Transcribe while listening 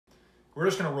we're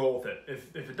just gonna roll with it.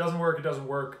 If it doesn't work, it doesn't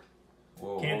work.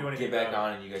 We'll do anything get back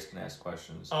about on, and you guys can ask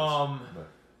questions. But.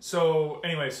 So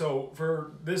anyway, so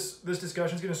for this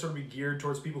discussion is going to sort of be geared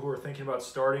towards people who are thinking about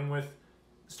starting with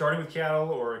cattle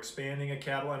or expanding a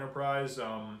cattle enterprise.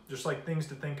 Just like things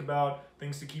to think about,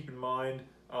 things to keep in mind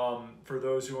for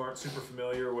those who aren't super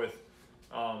familiar with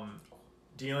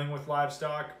dealing with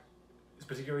livestock,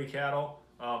 particularly cattle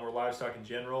or livestock in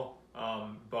general.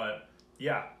 But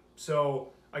yeah,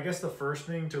 so I guess the first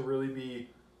thing to really be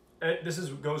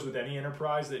goes with any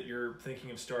enterprise that you're thinking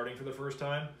of starting for the first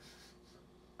time.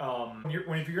 If you're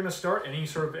going to start any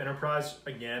sort of enterprise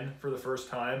again for the first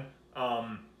time,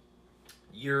 one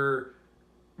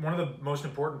of the most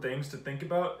important things to think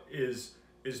about is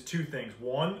two things.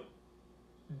 One,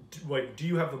 do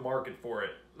you have the market for it?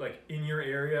 Like in your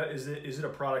area, is it a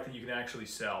product that you can actually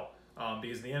sell?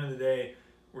 Because at the end of the day,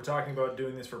 we're talking about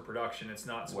doing this for production. It's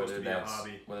not supposed to be a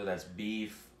hobby. Whether that's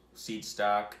beef, seed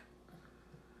stock,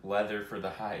 leather for the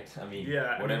hide. I mean,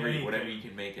 whatever you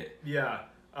can make it. Yeah.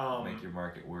 Make your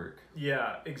market work.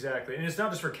 Yeah, exactly. And it's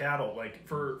not just for cattle, like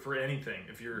for anything.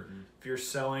 If you're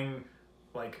selling,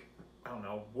 like, I don't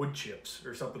know, wood chips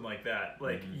or something like that,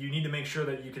 like you need to make sure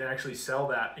that you can actually sell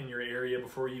that in your area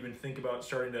before you even think about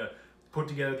starting to put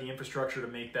together the infrastructure to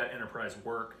make that enterprise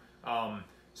work.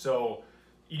 So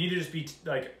you need to just be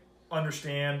like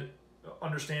understand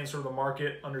sort of the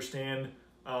market, understand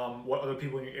what other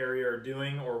people in your area are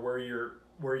doing, or where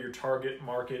your target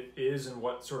market is and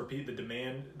what sort of the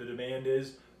demand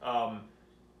is.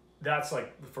 That's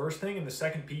like the first thing. And the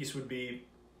second piece would be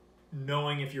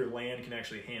knowing if your land can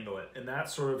actually handle it. And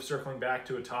that's sort of circling back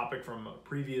to a topic from a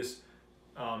previous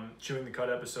Chewing the Cud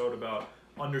episode about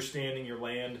understanding your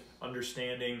land,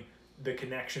 understanding the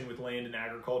connection with land and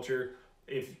agriculture.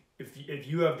 If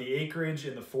you have the acreage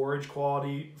and the forage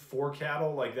quality for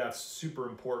cattle, like that's super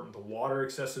important. The water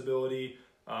accessibility,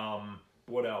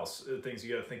 what else? Things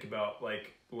you got to think about,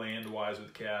 like land-wise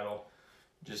with cattle.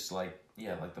 Just like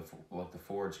the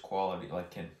forage quality,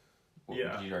 like you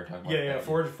already talked about. Yeah.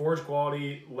 Forage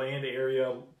quality, land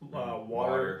area,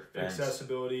 water fence.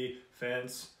 Accessibility,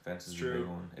 fence. Fence is true. a big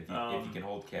one. If you can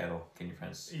hold cattle, can your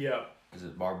fence? Yeah. Is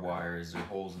it barbed wire? Is there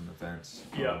holes in the fence?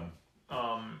 Yeah.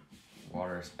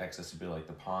 Water accessibility, like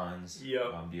the ponds.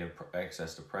 Yep. Do you have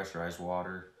access to pressurized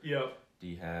water? Yep. Do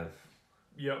you have?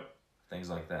 Yep. Things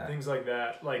like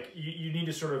that. Like you need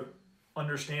to sort of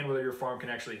understand whether your farm can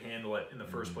actually handle it in the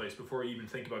first place before you even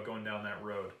think about going down that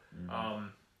road.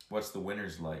 What's the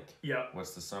winters like? Yep.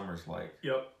 What's the summers like?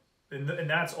 Yep. And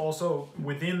that's also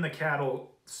within the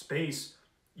cattle space.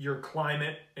 Your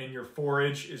climate and your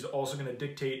forage is also going to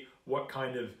dictate what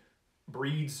kind of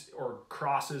breeds or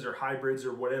crosses or hybrids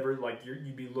or whatever like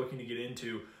you'd be looking to get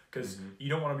into, because you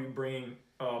don't want to be bringing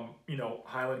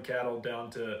Highland cattle down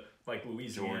to like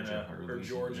Louisiana or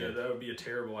Georgia. Yeah. That would be a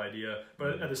terrible idea.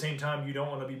 But at the same time, you don't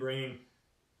want to be bringing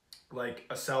like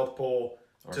a South Pole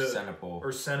or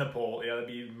Senepol. Yeah, that'd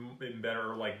be even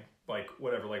better. Or like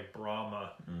whatever, like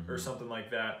Brahma or something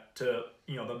like that to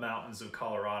the mountains of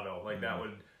Colorado. Like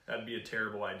that'd be a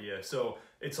terrible idea. So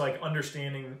it's like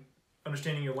understanding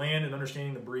your land and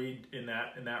understanding the breed in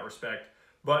that respect.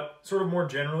 But sort of more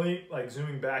generally, like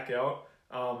zooming back out,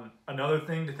 another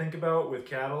thing to think about with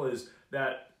cattle is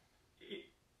that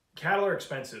cattle are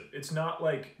expensive. It's not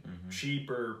like sheep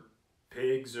or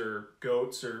pigs or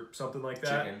goats or something like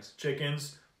that.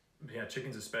 Chickens. Yeah,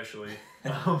 chickens especially.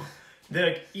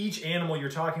 Like each animal, you're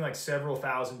talking like several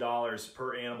 $1,000s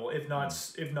per animal, if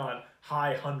not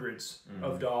high hundreds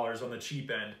of dollars on the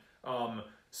cheap end.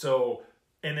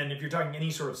 And then if you're talking any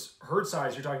sort of herd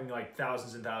size, you're talking like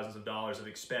thousands and thousands of dollars of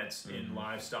expense in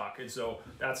livestock. And so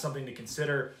that's something to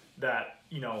consider, that,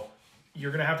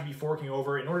 you're going to have to be forking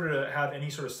over, in order to have any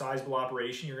sort of sizable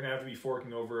operation, you're going to have to be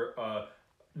forking over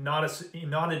not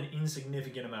an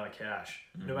insignificant amount of cash,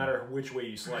 no matter which way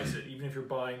you slice it. Even if you're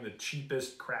buying the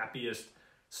cheapest, crappiest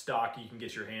stock you can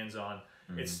get your hands on,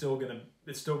 it's still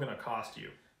gonna cost you.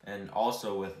 And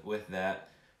also with that,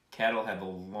 cattle have a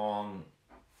long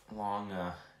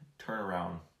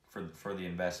turnaround for the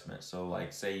investment. So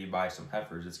like say you buy some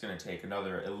heifers, it's going to take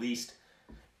another at least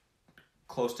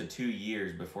close to 2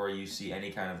 years before you see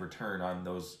any kind of return on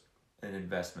an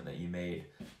investment that you made.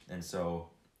 And so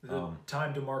the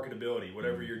time to marketability,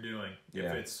 whatever you're doing.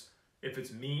 Yeah. If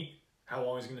it's meat, how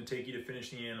long is it going to take you to finish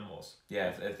the animals?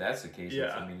 Yeah, if that's the case,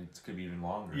 yeah. It could be even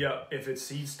longer. Yeah, if it's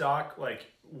seed stock, like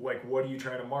what are you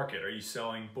trying to market? Are you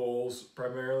selling bulls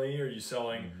primarily? Are you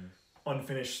selling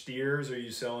unfinished steers? Are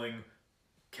you selling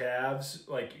calves,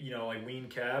 like weaned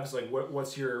calves? Like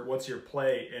what's your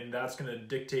play? And that's going to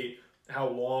dictate how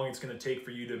long it's going to take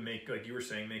for you to make, like you were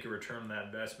saying, make a return on that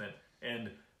investment. And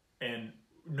And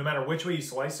no matter which way you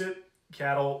slice it,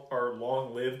 cattle are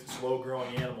long-lived,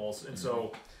 slow-growing animals. And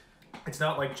so it's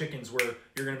not like chickens where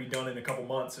you're going to be done in a couple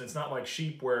months. And it's not like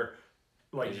sheep where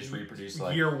like They just reproduce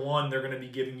year one, they're going to be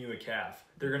giving you a calf.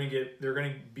 They're going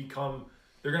to become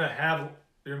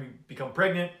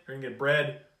pregnant. They're going to get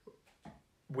bred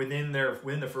within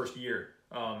the first year.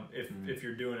 If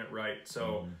you're doing it right.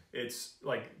 So it's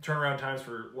like turnaround times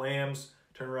for lambs,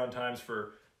 turnaround times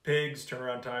for pigs,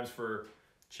 turnaround times for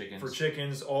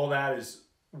chickens, all that is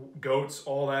goats,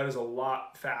 all that is a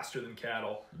lot faster than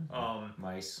cattle.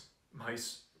 Mice,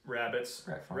 rabbits,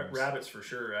 rabbits for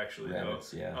sure. Actually,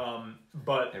 rabbits, yeah.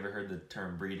 But ever heard the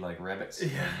term breed like rabbits?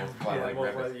 Yeah, multiply like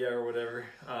rabbits. Yeah, or whatever.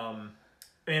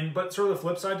 But sort of the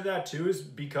flip side to that too is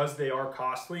because they are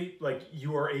costly. Like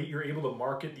you're able to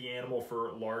market the animal for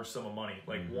a large sum of money.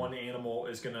 Like one animal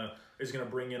is gonna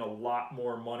bring in a lot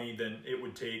more money than it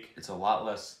would take. It's a lot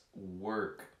less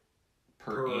work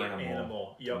per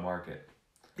animal to market.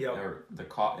 Yeah. Or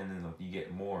and then you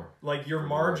get more. Like your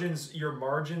margins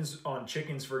on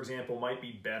chickens, for example, might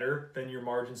be better than your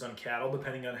margins on cattle,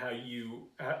 depending on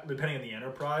the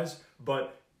enterprise.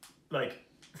 But like,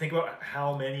 think about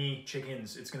how many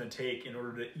chickens it's going to take in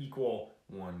order to equal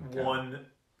one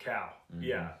cow.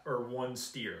 Yeah, or one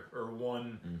steer, or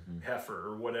one heifer,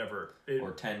 or whatever.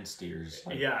 Or 10 steers.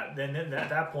 Yeah, then at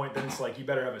that point, then it's like you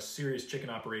better have a serious chicken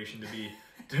operation to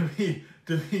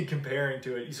be comparing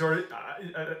to it. You sort of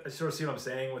I sort of see what I'm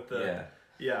saying with the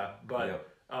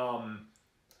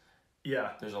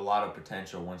There's a lot of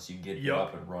potential once you get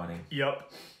up and running.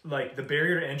 Yep. Like the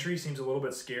barrier to entry seems a little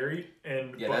bit scary,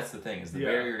 and that's the thing is the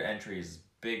barrier to entry is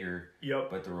bigger. Yep.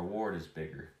 But the reward is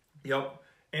bigger. Yep.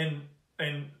 And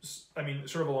I mean,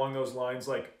 sort of along those lines,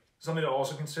 like something to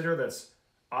also consider that's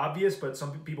obvious, but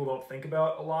some people don't think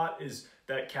about a lot is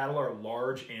that cattle are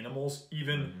large animals.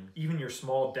 Even your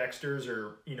small Dexters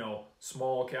or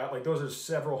small cat, like those are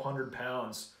several hundred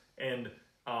pounds, and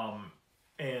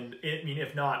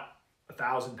if not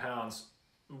 1,000 pounds,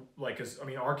 like, cause I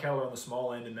mean our cattle are on the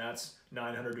small end, and that's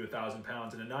 900 to 1,000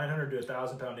 pounds, and a 900 to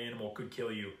 1,000 pound animal could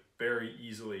kill you very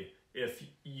easily if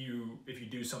you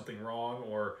do something wrong,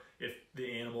 or if the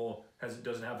animal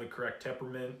doesn't have the correct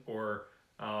temperament, or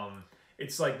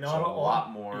it's like not a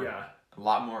lot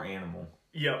more animal.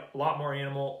 Yeah, a lot more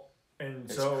animal,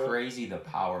 and it's crazy the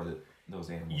power that those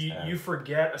animals have. You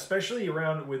forget, especially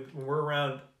when we're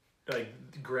around like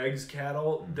Greg's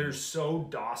cattle, they're so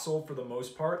docile for the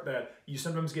most part that you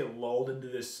sometimes get lulled into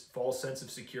this false sense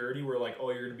of security where like,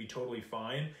 oh, you're going to be totally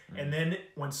fine. And then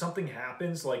when something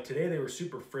happens, like today they were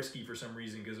super frisky for some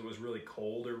reason because it was really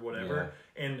cold or whatever.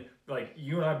 Yeah. And like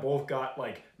you and I both got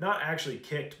like, not actually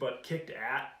kicked, but kicked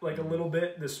at like a little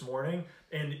bit this morning.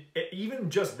 And even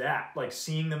just that, like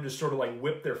seeing them just sort of like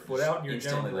whip their foot out in your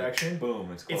general direction. Like,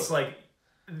 boom, it's close. It's like,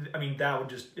 I mean, it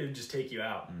would just take you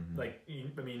out. Like,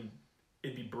 I mean,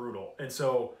 it'd be brutal. And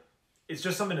so it's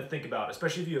just something to think about,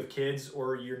 especially if you have kids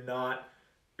or you're not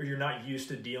used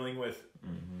to dealing with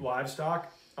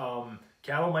livestock.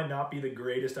 Cattle might not be the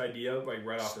greatest idea, like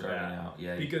right off the bat. Starting out,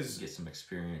 yeah, because you get some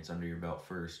experience under your belt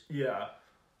first. Yeah.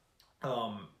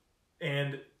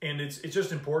 And it's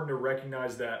just important to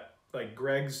recognize that like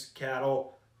Greg's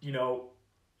cattle,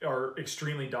 are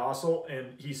extremely docile,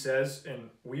 and he says,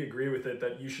 and we agree with it,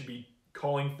 that you should be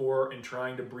calling for and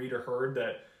trying to breed a herd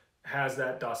that has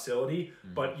that docility.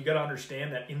 But you got to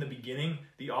understand that in the beginning,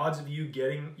 the odds of you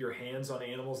getting your hands on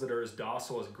animals that are as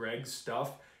docile as Greg's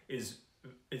stuff is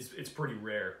pretty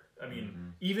rare. I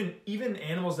mean, even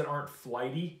animals that aren't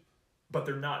flighty, but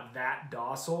they're not that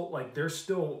docile, like they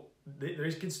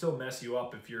can still mess you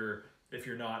up if you're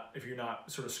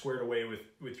not sort of squared away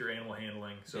with your animal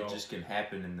handling. So it just can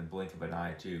happen in the blink of an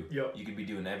eye too. Yep. You could be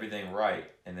doing everything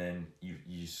right, and then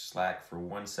you slack for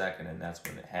 1 second, and that's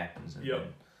when it happens. And then,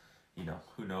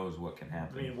 who knows what can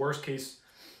happen. I mean, worst case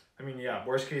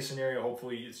scenario,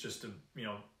 hopefully it's just a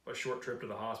short trip to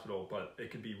the hospital, but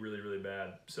it could be really, really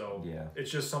bad. So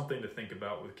it's just something to think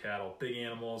about with cattle, big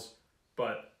animals,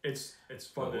 but it's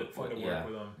fun to work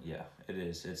with them. Yeah, it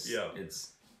is.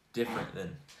 It's different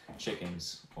than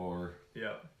chickens or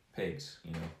pigs,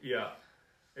 Yeah,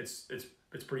 it's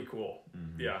pretty cool.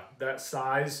 Yeah, that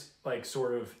size, like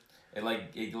sort of.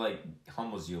 It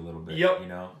humbles you a little bit. Yep.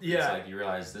 Yeah. It's like you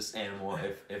realize this animal,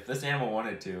 if this animal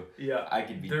wanted to, I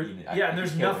could be eating it. And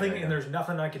there's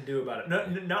nothing I can do about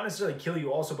it. Not necessarily kill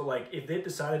you also, but like if they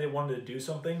decided they wanted to do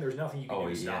something, there's nothing you can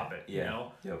do to stop it. Yeah.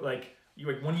 Yep. Like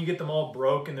when you get them all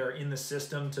broke and they're in the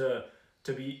system to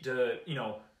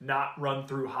not run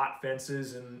through hot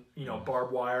fences and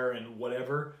barbed wire and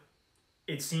whatever,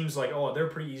 it seems like, oh, they're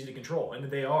pretty easy to control,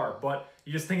 and they are. But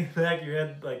you just think in the back of your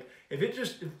head, like if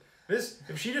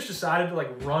if she just decided to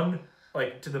like run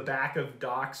like to the back of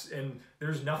docks and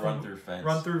there's nothing Run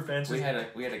through fences. We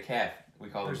had a calf. We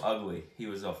called him Ugly. He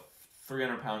was a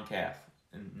 300-pound calf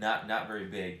and not very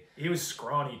big. He was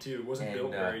scrawny too.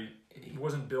 He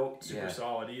wasn't built super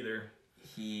solid either.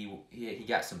 He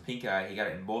got some pink eye. He got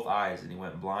it in both eyes, and he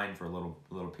went blind for a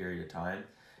little period of time.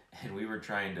 And we were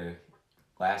trying to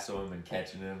lasso him and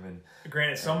catching him. And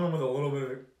granted, someone with a little bit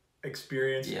of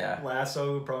experience,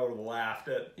 lasso probably would have laughed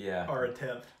at our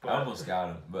attempt. But I almost got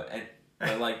him, but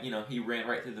like he ran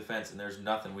right through the fence, and there's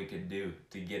nothing we could do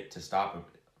to stop him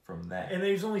from that. And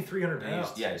he was only 300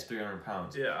 pounds. He's 300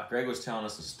 pounds. Yeah. Greg was telling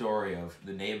us a story of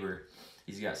the neighbor.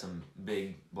 He's got some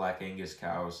big Black Angus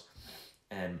cows,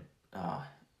 and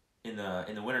in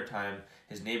the wintertime,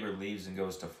 his neighbor leaves and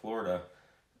goes to Florida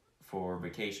for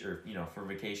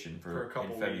vacation, for a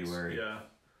couple in February. Weeks.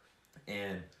 Yeah.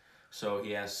 And so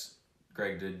he asked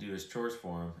Greg to do his chores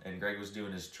for him, and Greg was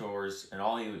doing his chores, and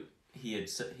all he had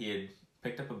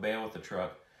picked up a bale with the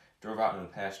truck, drove out into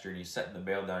the pasture, and he's setting the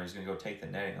bale down. He's gonna go take the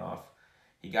netting off.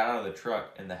 He got out of the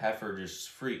truck, and the heifer just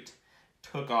freaked,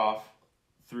 took off,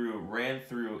 ran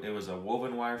through. It was a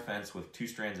woven wire fence with 2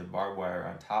 strands of barbed wire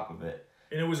on top of it.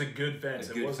 And it was a good fence.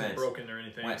 It wasn't broken or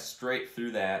anything. Went straight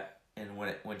through that, and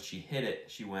when she hit it,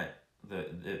 she went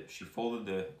she folded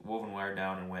the woven wire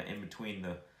down and went in between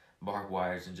the barbed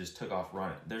wires and just took off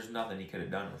running. There's nothing he could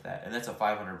have done with that, and that's a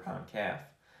 500-pound calf.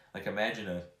 Like imagine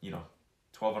a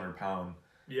 1,200-pound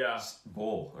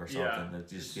bull or something that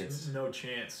just gets no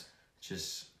chance.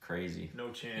 Just crazy. No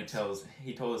chance.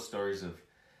 He told us stories of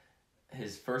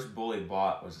his first bull he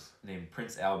bought was named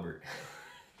Prince Albert.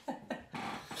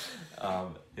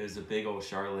 It was a big old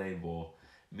Charolais bull,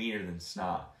 meaner than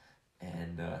snot,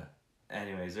 and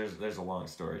anyways, there's a long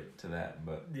story to that,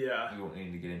 but we won't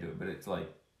need to get into it. But it's like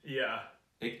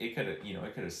it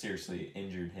could have seriously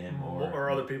injured him or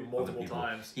other people multiple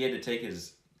times. He had to take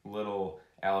his little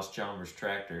Alice Chalmers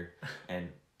tractor and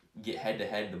get head to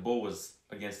head. The bull was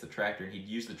against the tractor, and he'd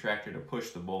use the tractor to push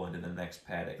the bull into the next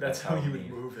paddock. That's how he would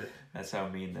move it. That's how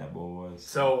mean that bull was.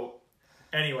 So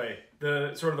anyway,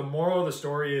 the moral of the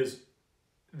story is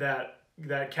that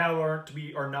cattle are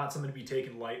not something to be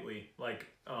taken lightly. Like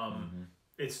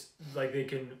it's like they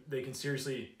can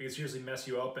seriously mess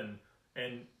you up, and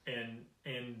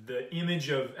the image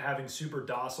of having super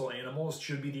docile animals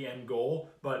should be the end goal,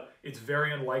 but it's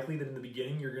very unlikely that in the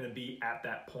beginning you're going to be at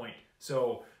that point.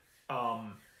 So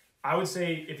I would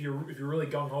say if you're really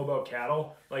gung-ho about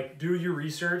cattle, like do your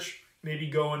research, maybe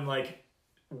go and like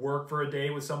work for a day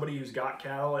with somebody who's got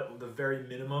cattle at the very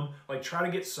minimum. Like try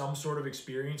to get some sort of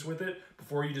experience with it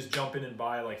before you just jump in and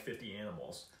buy like 50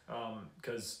 animals.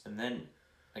 And then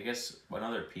I guess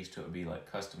another piece to it would be like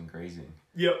custom grazing.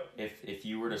 Yep. If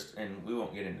you were to, and we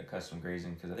won't get into custom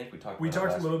grazing because I think we talked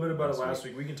a little bit about it last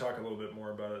week. We can talk a little bit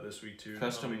more about it this week too.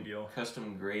 Custom deal.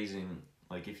 Custom grazing,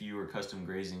 like if you were custom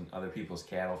grazing other people's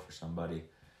cattle for somebody,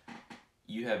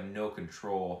 you have no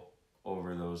control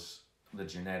over the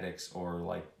genetics or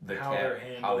like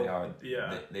how they are.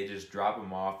 Yeah. They just drop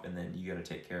them off, and then you got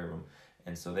to take care of them,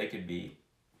 and so they could be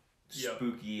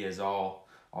spooky as all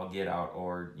get out,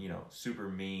 or super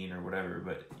mean or whatever.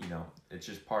 But it's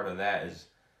just part of that is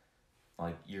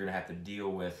like you're gonna have to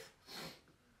deal with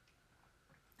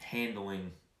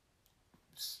handling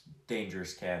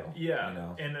dangerous cattle.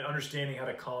 And understanding how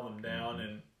to calm them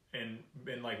down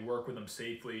and like work with them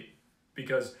safely,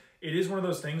 because it is one of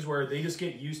those things where they just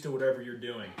get used to whatever you're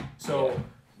doing. So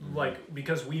like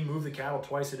because we move the cattle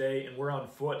twice a day and we're on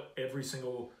foot every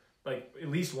single, like at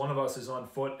least one of us is on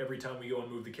foot every time we go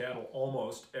and move the cattle,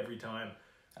 almost every time.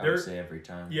 I would say every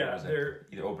time. Yeah, they're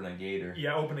either open a gate or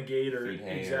open a gate or feed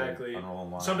hay exactly.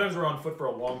 Or sometimes we're on foot for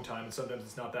a long time, and sometimes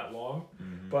it's not that long.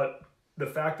 But the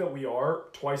fact that we are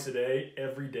twice a day,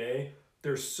 every day,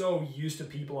 they're so used to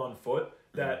people on foot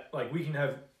that like we can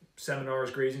have seminars,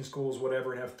 grazing schools,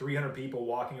 whatever, and have 300 people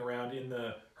walking around in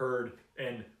the herd,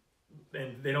 and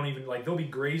they don't even like, they'll be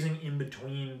grazing in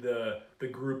between the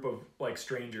group of like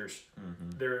strangers.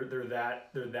 They're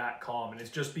that calm, and it's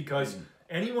just because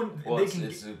anyone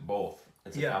it's both.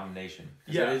 It's a combination.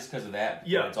 It is because of that.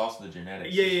 But it's also the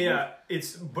genetics.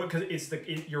 It's because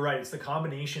you're right. It's the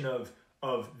combination of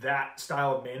that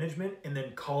style of management and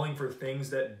then calling for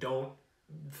things that don't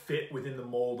fit within the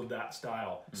mold of that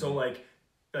style. So like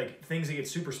things that get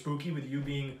super spooky with you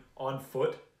being on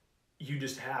foot, you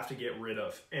just have to get rid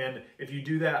of. And if you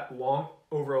do that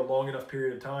over a long enough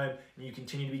period of time, and you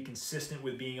continue to be consistent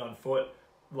with being on foot,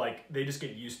 like they just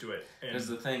get used to it. Because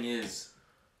the thing is,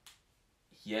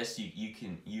 yes, you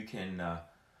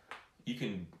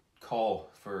can call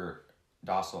for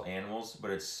docile animals,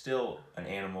 but it's still an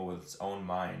animal with its own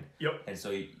mind. Yep. And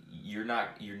so you're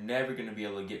never going to be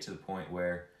able to get to the point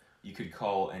where you could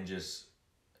cull and just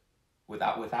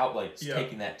without like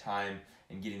taking that time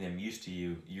and getting them used to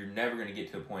you, you're never going to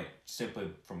get to the point simply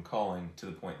from culling to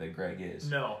the point that Greg is.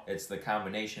 No. It's the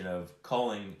combination of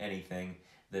culling anything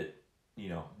that, you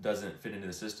know, doesn't fit into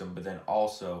the system, but then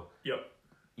also,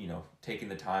 you know, taking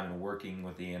the time and working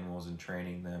with the animals and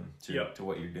training them to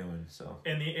what you're doing. So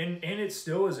and it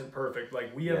still isn't perfect.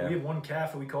 Like we have one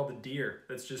calf that we call the deer.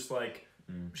 That's just like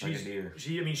she's like a deer.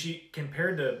 She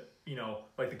compared to, you know,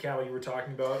 like the cattle you were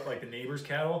talking about, like the neighbor's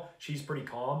cattle, she's pretty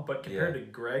calm. But compared to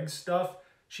Greg's stuff,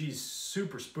 she's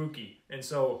super spooky. And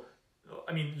so,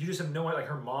 I mean, you just have no idea. Like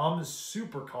her mom is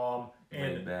super calm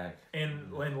and laid back.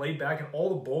 And laid back, and all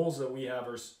the bulls that we have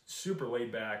are super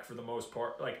laid back for the most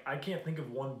part. Like I can't think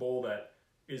of one bull that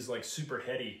is like super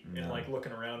heady and like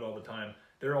looking around all the time.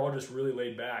 They're all just really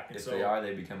laid back. And if they are,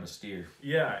 they become a steer.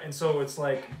 Yeah, and so it's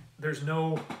like there's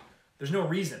no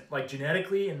reason, like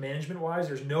genetically and management wise,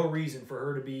 there's no reason for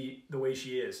her to be the way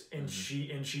she is, and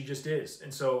she just is.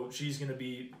 And so she's gonna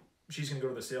go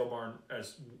to the sale barn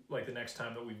as like the next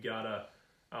time we've got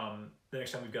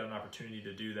an opportunity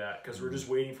to do that, because we're just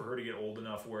waiting for her to get old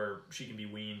enough where she can be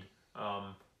weaned.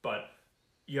 But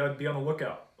you gotta be on the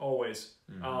lookout always.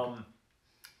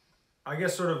 I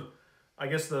guess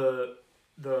the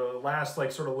last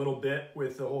like sort of little bit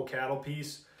with the whole cattle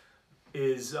piece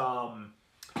is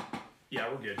yeah,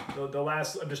 we're good. The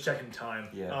last, I'm just checking time.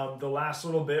 Yeah. The last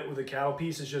little bit with the cattle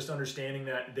piece is just understanding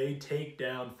that they take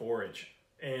down forage,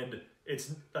 and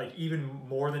it's like even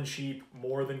more than sheep,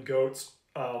 more than goats.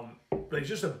 Like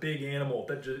just a big animal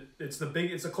that it's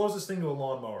the closest thing to a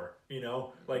lawnmower, you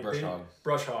know, like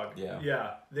brush hog. Yeah.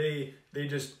 Yeah. They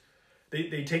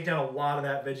take down a lot of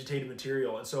that vegetative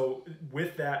material, and so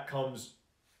with that comes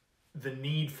the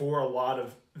need for a lot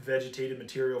of vegetative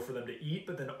material for them to eat,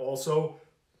 but then also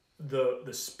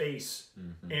the space,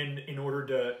 and in order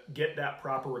to get that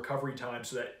proper recovery time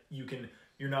so that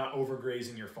you're not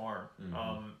overgrazing your farm.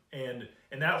 And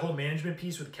that whole management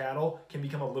piece with cattle can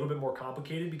become a little bit more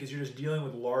complicated because you're just dealing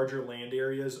with larger land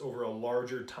areas over a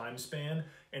larger time span,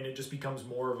 and it just becomes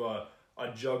more of a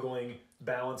juggling,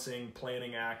 balancing,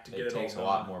 planning act to get it all done. It takes a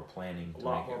lot more planning to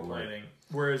make it work.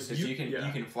 Whereas you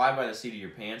can fly by the seat of your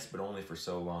pants, but only for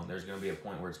so long. There's going to be a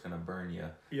point where it's going to burn you.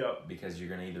 Yep. Because you're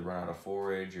going to either run out of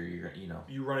forage, or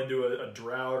you run into a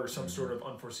drought or some sort of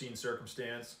unforeseen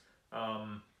circumstance.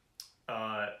 And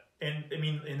I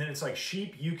mean, and then it's like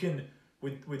sheep. You can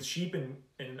with sheep and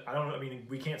I don't know. I mean,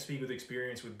 we can't speak with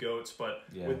experience with goats, but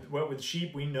with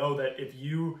sheep, we know that if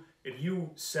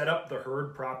you set up the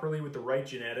herd properly with the right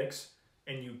genetics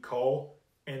and you cull,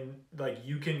 and like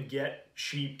you can get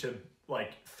sheep to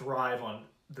like thrive on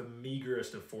the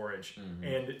meagerest of forage,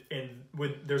 and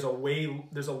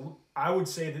I would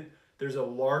say that there's a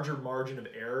larger margin of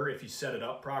error if you set it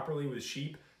up properly with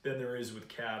sheep than there is with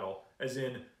cattle. As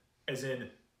in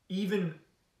even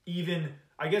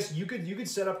I guess you could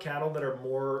set up cattle that are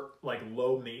more like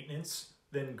low maintenance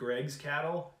than Greg's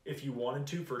cattle if you wanted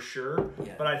to, for sure.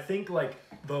 Yeah. But I think like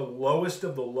the lowest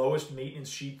of the lowest maintenance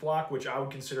sheep flock, which I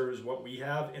would consider is what we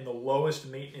have, in the lowest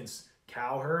maintenance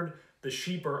cow herd, the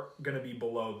sheep are going to be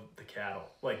below the cattle.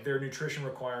 Like their nutrition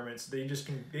requirements, they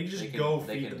can feed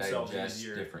themselves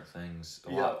easier. Different things,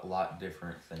 a lot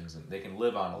different things, and they can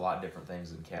live on a lot different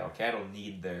things than cattle. Cattle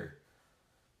need their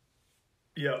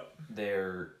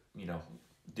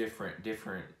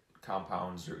different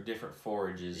compounds or different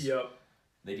forages.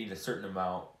 They need a certain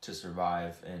amount to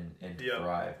survive and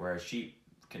thrive, whereas sheep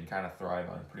can kind of thrive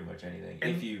on pretty much anything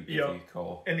if you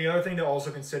cull. And the other thing to also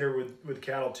consider with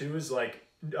cattle too is like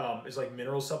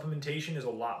mineral supplementation is a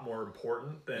lot more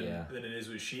important than it is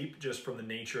with sheep, just from the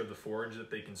nature of the forage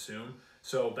that they consume.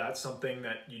 So that's something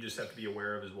that you just have to be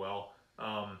aware of as well.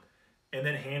 And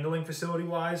then handling facility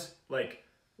wise, like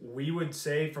we would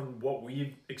say from what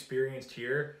we've experienced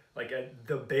here, like at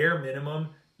the bare minimum,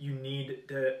 you need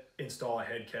to install a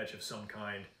head catch of some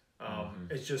kind.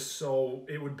 It's just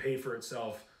it would pay for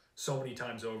itself so many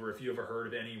times over if you have a herd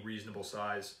of any reasonable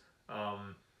size.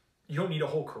 You don't need a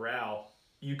whole corral.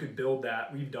 You could build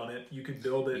that. We've done it. You could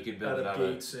build it out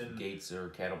of gates or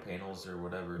cattle panels or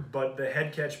whatever. But the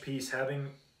head catch piece, having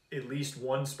at least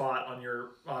one spot on your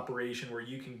operation where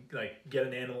you can like get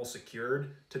an animal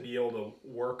secured to be able to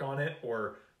work on it,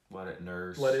 or let it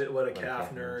nurse, let a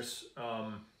calf nurse.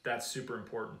 That's super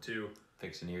important too.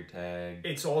 Fix an ear tag.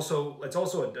 It's also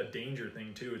a danger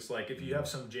thing too. It's like if you have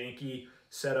some janky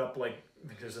setup, like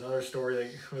there's another story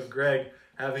like with Greg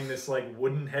having this like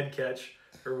wooden head catch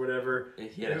or whatever.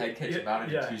 He had a head catch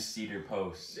mounted to 2 cedar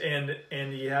posts. And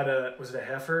he had was it a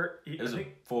heifer? It was a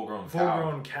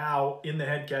full-grown cow in the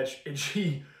head catch, and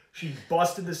she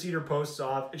busted the cedar posts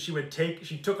off, and she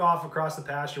took off across the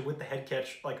pasture with the head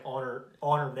catch like on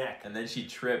her neck. And then she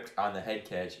tripped on the head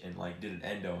catch and like did an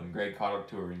endo, and Greg caught up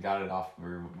to her and got it off of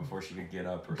her before she could get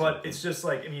up. But it's just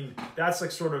like, I mean, that's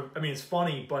like sort of, I mean, it's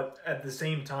funny, but at the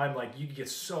same time, like you could get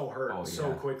so hurt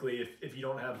so quickly if you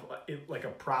don't have like a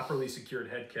properly secured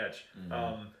head catch.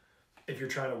 If you're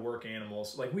trying to work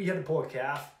animals, like we had to pull a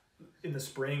calf in the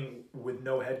spring with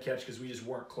no head catch because we just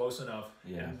weren't close enough.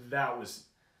 Yeah, and that was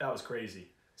crazy.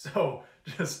 So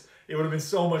just it would have been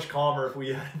so much calmer if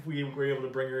we were able to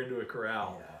bring her into a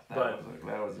corral. Yeah,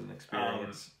 that was an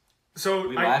experience. So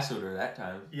we lassoed her that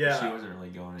time. Yeah, she wasn't really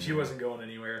going anywhere. She wasn't going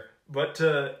anywhere. But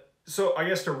so I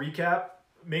guess to recap,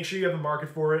 make sure you have a market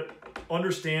for it.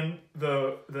 Understand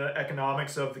the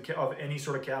economics of any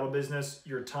sort of cattle business,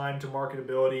 your time to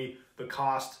marketability, the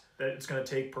cost that it's going to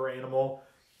take per animal.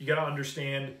 You got to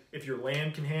understand if your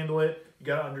land can handle it. You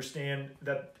got to understand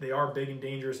that they are big and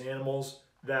dangerous animals,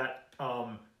 that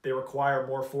they require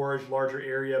more forage, larger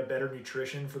area, better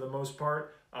nutrition for the most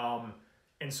part.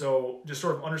 And so just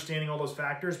sort of understanding all those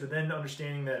factors, but then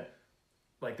understanding that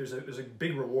like there's a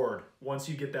big reward once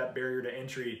you get that barrier to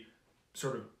entry.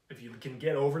 Sort of if you can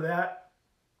get over that,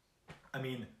 I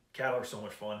mean, cattle are so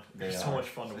much fun. They're so much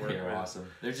fun to work with. They're awesome.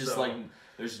 They're just like,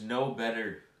 there's no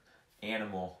better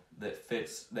animal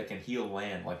that can heal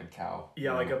land like a cow.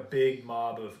 Yeah, like a big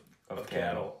mob of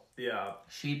cattle. Yeah.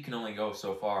 Sheep can only go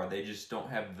so far. They just don't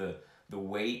have the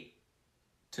weight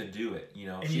to do it, you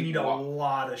know. And you need a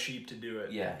lot of sheep to do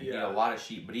it. Yeah, you need a lot of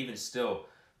sheep, but even still,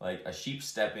 like a sheep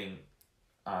stepping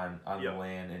on the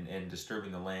land and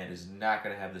disturbing the land is not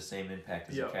going to have the same impact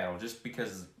as a cattle, just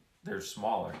because they're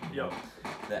smaller. Yep.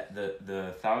 That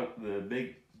the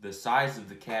size of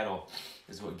the cattle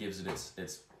is what gives it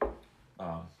its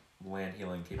land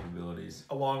healing capabilities,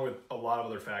 along with a lot of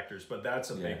other factors, but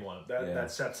that's a big one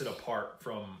that sets it apart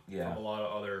from a lot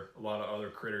of other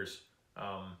critters.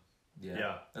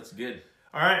 That's good.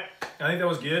 All right, I think that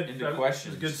was good. Into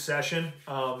questions. It was a good session.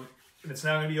 It's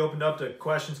now going to be opened up to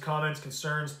questions, comments,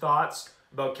 concerns, thoughts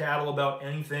about cattle, about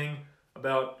anything,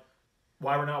 about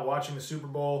why we're not watching the Super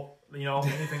Bowl, you know,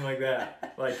 anything like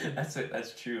that. Like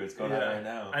that's true. It's going on right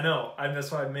now. I know.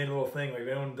 That's why I made a little thing. Like if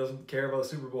anyone doesn't care about the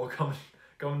Super Bowl, come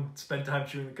and spend time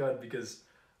chewing the cud, because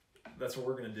that's what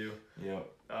we're gonna do. Yep.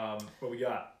 What we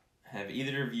got? Have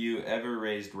either of you ever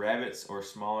raised rabbits or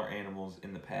smaller animals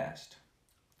in the past?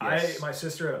 Yes. My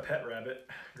sister had a pet rabbit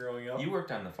growing up. You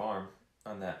worked on the farm,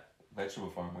 on that vegetable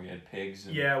farm where you had pigs.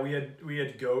 And we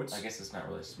had goats. I guess it's not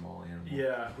really a small animal.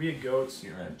 Yeah, we had goats.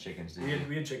 You don't have chickens, did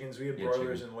we had chickens. We had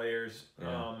broilers and layers.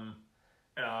 Yeah.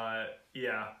 I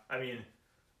mean,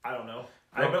 I don't know.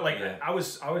 I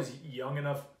was young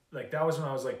enough. Like that was when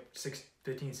I was like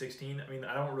 15, 16. I mean,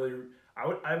 I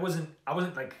wasn't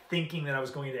like thinking that I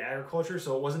was going into agriculture,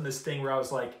 so it wasn't this thing where I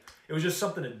was like, it was just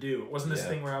something to do. It wasn't this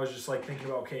thing where I was just like thinking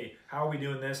about, okay, how are we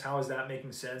doing this? How is that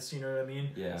making sense? You know what I mean?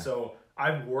 Yeah. So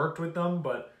I've worked with them,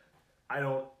 but I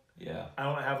don't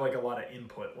have like a lot of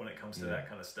input when it comes to that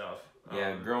kind of stuff.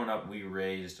 Yeah, growing up, we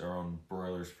raised our own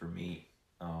broilers for meat.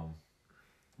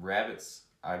 Rabbits,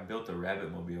 I built a rabbit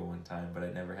mobile one time, but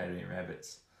I never had any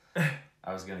rabbits.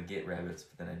 I was gonna get rabbits,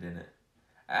 but then I didn't.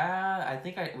 I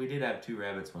think we did have 2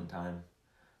 rabbits one time.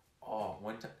 Oh,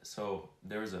 one time. So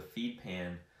there was a feed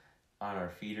pan on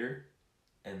our feeder,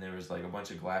 and there was like a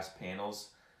bunch of glass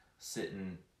panels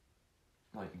sitting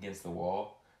like against the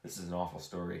wall. This is an awful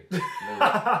story. The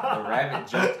rabbit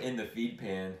jumped in the feed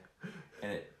pan,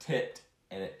 and it tipped,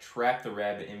 and it trapped the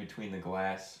rabbit in between the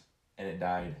glass, and it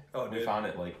died. Oh, we found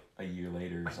it like a year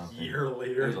later or something. A year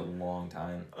later? It was a long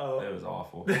time. Oh. It was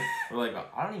awful. We're like,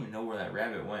 I don't even know where that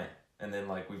rabbit went. And then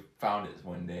like we found it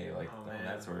one day, like, oh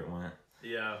that's where it went.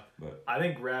 Yeah. But I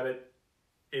think rabbit,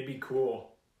 it'd be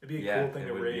cool. It'd be a cool thing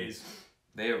to raise.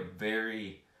 They are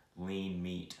very lean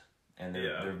meat, and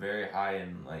they're very high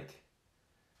in like.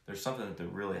 There's something that they're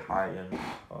really high in.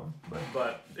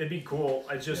 But it'd be cool.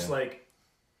 I just like,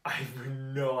 I have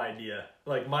no idea.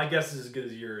 Like my guess is as good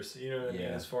as yours. You know what I mean?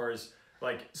 As far as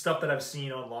like stuff that I've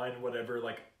seen online, whatever.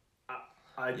 Like,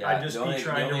 I just be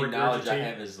trying to regurgitate. The only knowledge I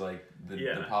have is like the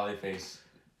Polyface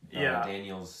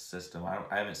Daniels system. I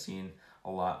haven't seen a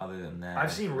lot other than that.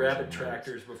 I've seen rabbit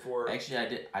tractors before.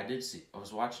 Actually, I did see. I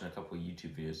was watching a couple of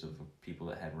YouTube videos of people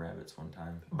that had rabbits one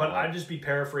time. But I'd just be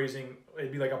paraphrasing.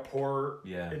 It'd be like a poor.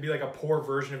 Yeah. It'd be like a poor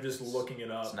version of just looking it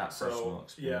up. It's not personal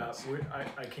experience. Yeah,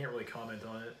 I can't really comment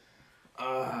on it.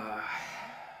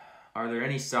 Are there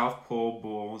any South Pole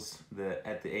bulls that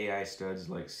at the AI studs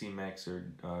like C-Mex or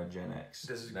Gen X?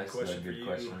 This is a good That's question a good for you.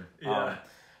 question. Yeah.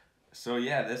 So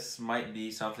yeah, this might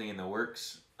be something in the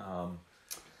works.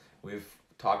 We've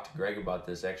talked to Greg about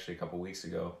this actually a couple weeks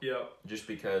ago. Yeah. Just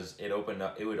because it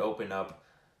would open up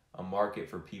a market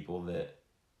for people that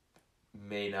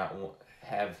may not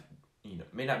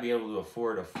may not be able to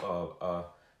afford a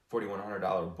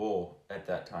 $4,100 bull at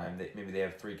that time. Maybe they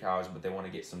have 3 cows, but they want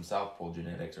to get some South Pole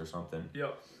genetics or something.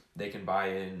 Yep. They can buy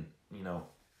in,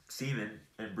 semen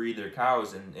and breed their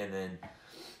cows and then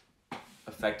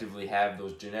effectively have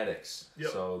those genetics.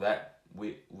 Yep. So that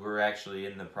we're actually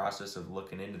in the process of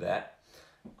looking into that.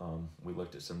 We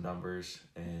looked at some numbers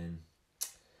and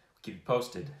keep you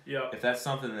posted. Yeah. If that's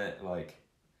something that like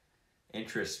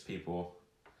interests people,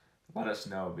 let us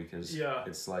know, because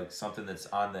it's like something that's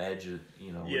on the edge of,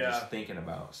 we're just thinking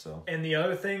about. So. And the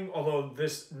other thing, although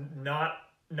this not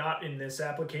in this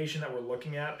application that we're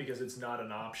looking at because it's not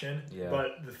an option,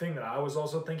 but the thing that I was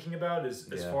also thinking about is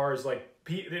as far as like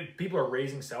people are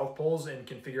raising South Poles and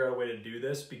can figure out a way to do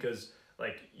this, because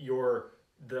like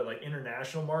the like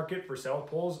international market for South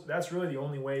Poles, that's really the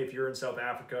only way. If you're in South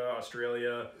Africa,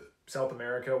 Australia, South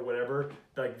America, whatever,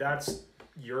 like that's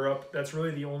Europe, that's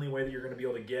really the only way that you're going to be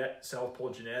able to get South Pole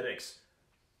genetics,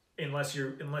 unless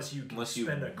you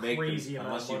spend a crazy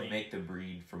amount of money. Unless you make the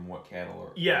breed from what cattle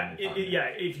are.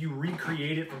 If you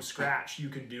recreate it from scratch, you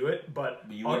could do it, but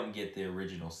you wouldn't get the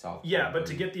original South Pole. Yeah, but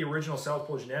to get the original South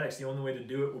Pole genetics, the only way to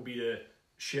do it would be to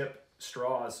ship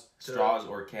straws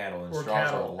or cattle, and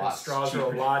straws are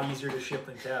a lot easier to ship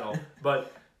than cattle.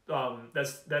 But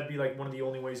that'd be like one of the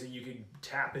only ways that you could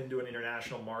tap into an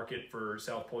international market for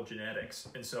South Pole genetics,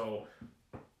 and so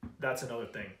that's another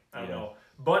thing. I don't know,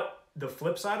 but the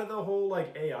flip side of the whole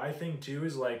like AI thing too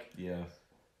is like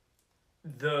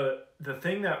the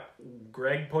thing that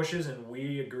Greg pushes and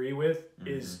we agree with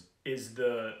is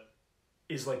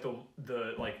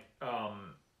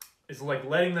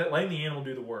letting the animal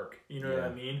do the work. You know what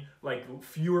I mean? Like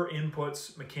fewer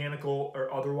inputs, mechanical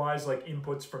or otherwise, like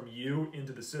inputs from you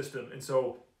into the system. And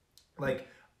so like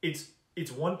it's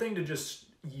one thing to just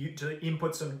to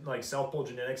input some like South Pole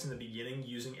genetics in the beginning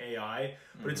using AI,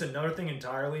 but it's another thing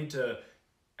entirely to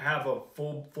have a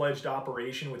full-fledged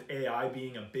operation with AI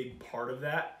being a big part of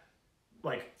that,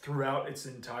 like throughout its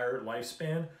entire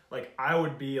lifespan. Like I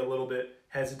would be a little bit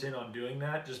hesitant on doing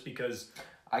that just because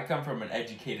I come from an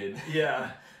educated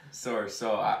source.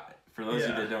 So for those of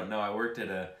you that don't know, I worked at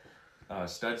a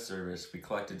stud service. We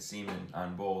collected semen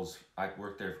on bulls. I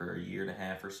worked there for a year and a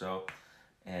half or so,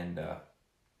 and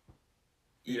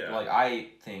like I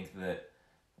think that,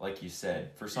 like you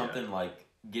said, for something like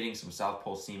getting some South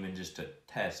Pole semen just to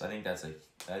test, I think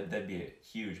that'd be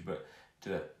huge. But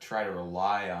to try to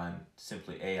rely on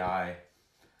simply AI,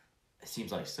 it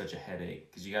seems like such a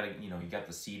headache, because you got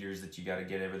the seeders that you got to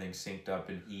get everything synced up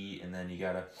and heat, and then you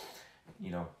got to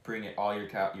bring all your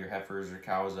heifers or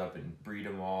cows up and breed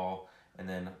them all, and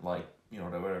then like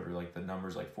whatever, like the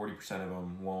numbers, like 40% of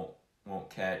them won't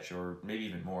catch, or maybe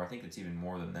even more. I think it's even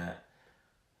more than that.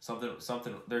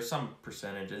 Something there's some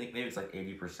percentage, I think maybe it's like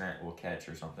 80% will catch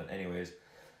or something. Anyways,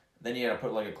 then you got to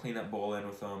put like a cleanup bull in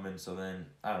with them, and so then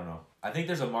I don't know. I think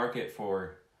there's a market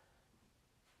for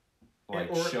like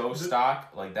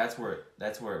stock, like that's where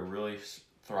it really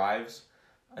thrives.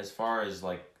 As far as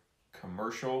like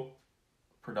commercial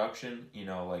production,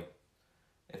 like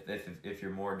if you're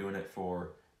more doing it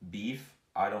for beef,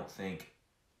 I think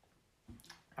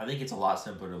it's a lot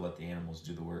simpler to let the animals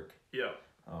do the work.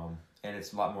 And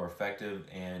it's a lot more effective,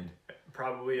 and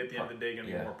probably at the end of the day gonna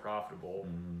be more profitable.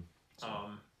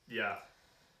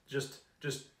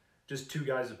 Just two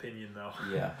guys' opinion though.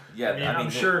 I mean,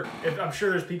 I'm sure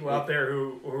there's people out there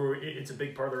who it's a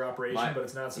big part of their operation, but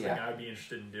it's not something I'd be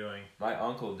interested in doing. My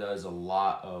uncle does a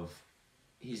lot of.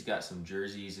 He's got some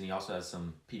Jerseys, and he also has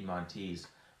some Piedmontese.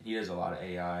 He does a lot of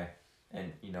AI,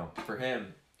 and for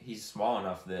him, he's small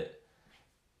enough that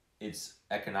it's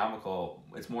economical.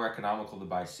 It's more economical to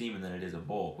buy semen than it is a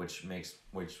bull, which makes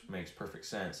perfect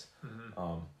sense.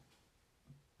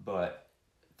 But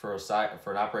for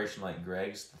an operation like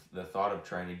Greg's, the thought of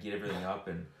trying to get everything up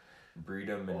and breed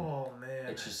them, and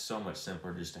it's just so much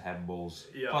simpler just to have bulls.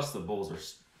 Plus the bulls are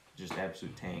just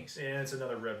absolute tanks. And it's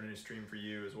another revenue stream for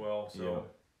you as well. So,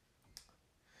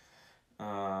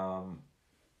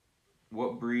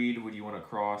 what breed would you want to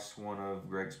cross one of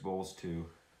Greg's bulls to?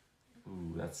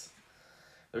 Ooh,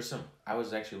 there's some. I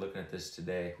was actually looking at this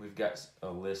today. We've got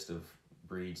a list of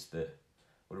breeds that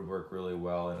would work really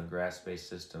well in a grass-based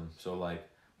system. So like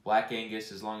Black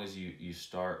Angus, as long as you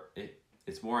start it,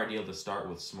 it's more ideal to start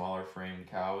with smaller framed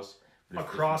cows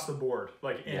across the board,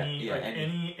 like any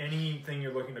anything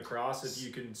you're looking to cross, if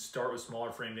you can start with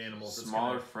smaller framed animals.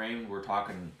 Smaller framed, we're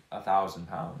talking 1,000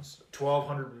 pounds.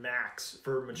 1,200 max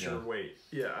for mature weight.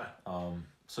 Yeah.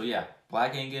 So yeah,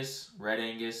 Black Angus, Red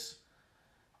Angus,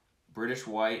 British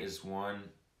White is one.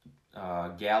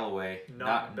 Galloway,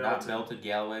 not belted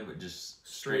Galloway, but just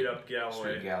straight up Galloway.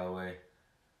 Straight Galloway.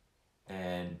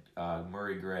 And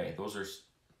Murray Grey. Those are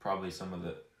probably some of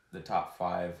the top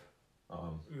 5.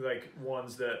 Like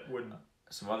ones that would.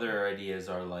 Some other ideas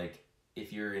are like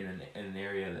if you're in an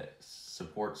area that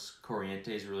supports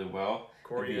Corrientes really well,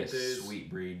 it'd be a sweet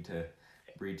breed to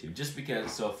breed to. Just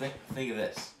because, so think of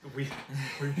this. We've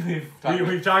talked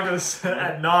about this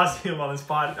ad nauseum on this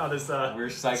we're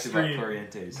psyched stream, about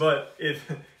Corrientes.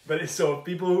 So if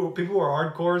people who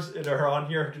are hardcores and are on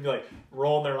here can be like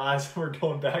rolling their eyes when we're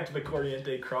going back to the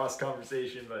Corriente cross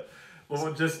conversation, but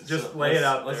we'll just lay it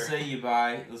out there. Let's say you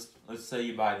buy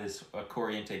this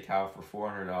Corriente cow for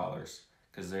 $400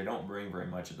 because they don't bring very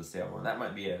much at the sale. Well, that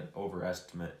might be an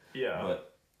overestimate. Yeah.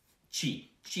 But cheap.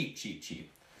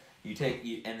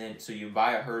 You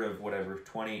buy a herd of whatever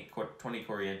 20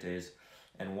 Corrientes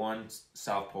and one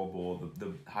South Pole bull,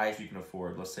 the highest you can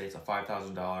afford. Let's say it's a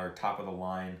 $5,000 top of the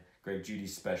line Greg Judy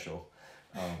special,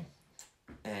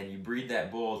 and you breed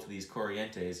that bull to these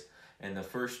Corrientes. And the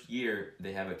first year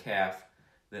they have a calf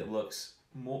that looks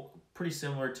pretty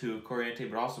similar to Corriente,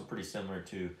 but also pretty similar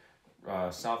to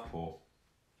South Pole.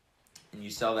 And you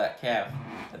sell that calf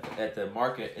at the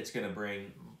market, it's going to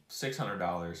bring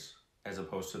 $600 as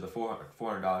opposed to the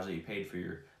 $400 that you paid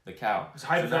for the cow. It's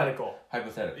hypothetical.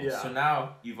 Hypothetical. Yeah. So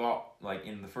now you've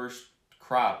in the first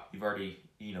crop, you've already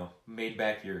made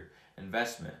back your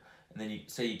investment, and then you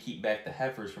keep back the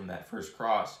heifers from that first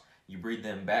cross. You breed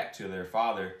them back to their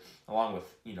father, along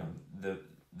with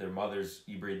their mothers.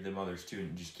 You breed the mothers too,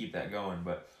 and just keep that going.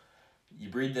 But you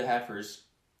breed the heifers,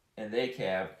 and they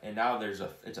calve, and now it's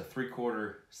a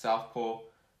 3/4 South Pole,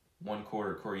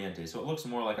 1/4 Corriente. So it looks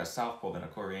more like a South Pole than a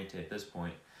Corriente at this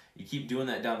point. You keep doing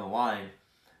that down the line,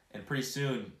 and pretty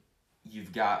soon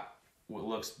you've got what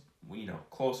looks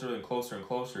closer and closer and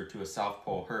closer to a South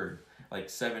Pole herd, like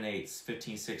 7/8,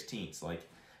 15/16. Like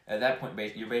at that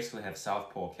point, you basically have South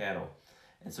Pole cattle,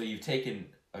 and so you've taken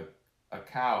a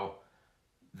cow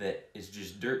that is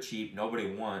just dirt cheap,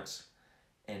 nobody wants,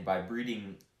 and by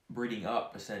breeding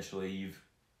up, essentially you've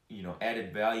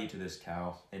added value to this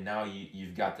cow, and now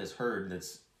you've got this herd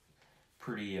that's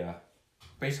pretty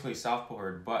basically South Pole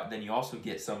herd, but then you also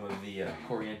get some of the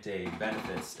Corriente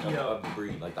benefits of the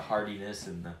breed, like the hardiness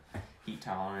and the heat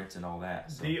tolerance and all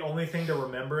that. So. The only thing to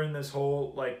remember in this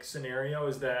whole scenario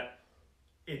is that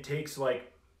it takes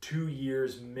 2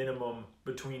 years minimum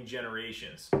between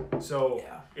generations. So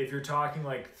if you're talking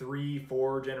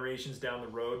 3-4 generations down the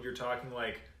road, you're talking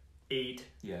 8.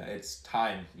 Yeah, it's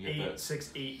time. 8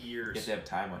 years. You have to have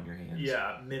time on your hands.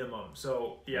 Yeah, minimum.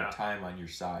 So time on your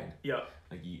side. Yeah.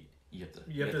 You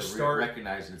have to start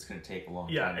recognize that it's going to take a long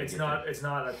time. Yeah, it's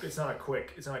not a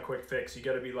quick fix. You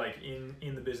got to be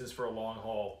in the business for a long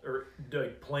haul, or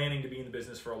planning to be in the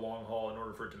business for a long haul in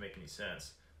order for it to make any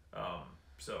sense.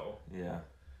 Yeah.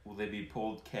 Will they be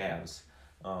pulled calves?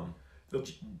 On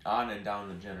and down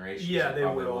the generations. Yeah, they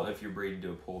will. If you're breeding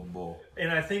to a pulled bull.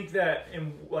 And I think that,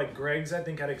 Greg's, I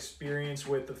think, had experience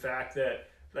with the fact that,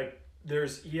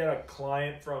 he had a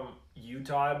client from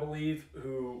Utah, I believe,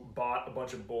 who bought a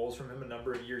bunch of bulls from him a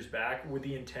number of years back with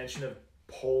the intention of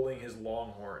pulling his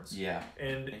longhorns. Yeah.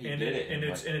 And he did it. And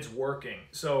it's working.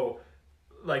 So,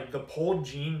 the pulled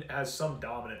gene has some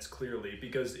dominance, clearly,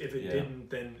 because if it didn't,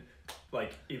 then,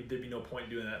 there'd be no point in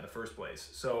doing that in the first place.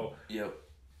 So... Yep.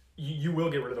 You will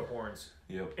get rid of the horns.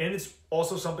 Yep. And it's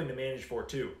also something to manage for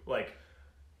too.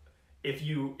 If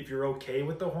you're okay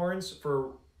with the horns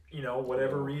for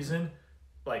whatever reason,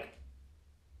 I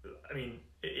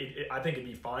think it'd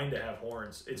be fine to have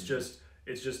horns. It's just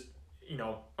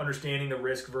understanding the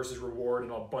risk versus reward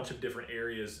in a bunch of different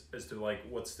areas as to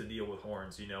what's the deal with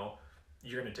horns.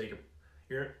 You're gonna take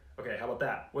okay. How about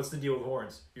that? What's the deal with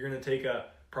horns? You're gonna take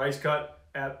a price cut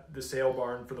at the sale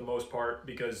barn for the most part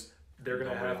because they're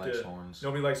going to have to... Horns.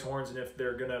 Nobody likes horns, and if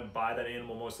they're going to buy that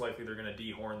animal, most likely they're going to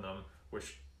dehorn them,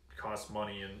 which costs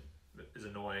money and is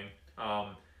annoying.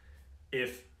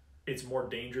 If it's more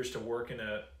dangerous to work in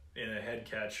a head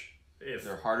catch,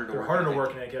 they're harder to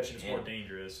work in a head catch, and it's more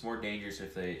dangerous. It's more dangerous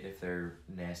if they're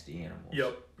nasty animals.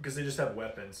 Yep, because they just have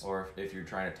weapons. Or if you're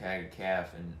trying to tag a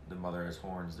calf and the mother has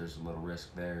horns, there's a little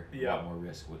risk there. Yeah. A lot more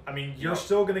risk. You're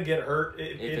still going to get hurt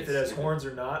if it has horns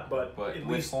or not, but at with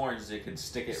least horns, it could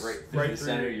stick it right through the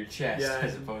center of your chest,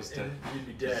 as opposed to... you'd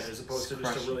be dead, as opposed to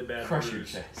just a really bad crush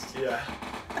bruise. your chest. Yeah.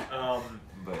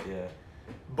 But yeah.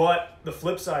 But the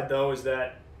flip side though is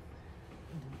that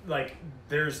like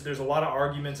there's a lot of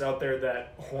arguments out there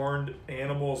that horned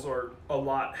animals are a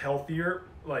lot healthier,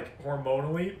 like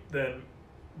hormonally, than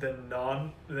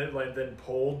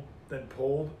polled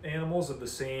animals of the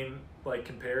same like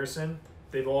comparison.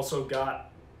 They've also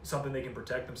got something they can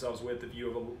protect themselves with if you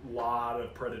have a lot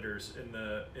of predators in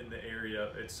the area.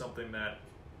 It's something that,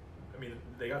 I mean,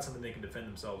 they got something they can defend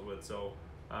themselves with. So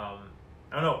I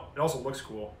don't know. It also looks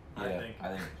cool. Yeah, I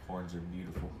think horns are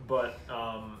beautiful. But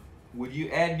would you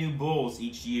add new bulls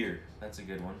each year? That's a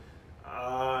good one.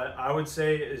 I would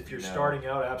say if you're starting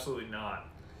out, absolutely not.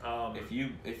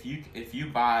 If you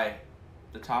buy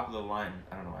the top of the line,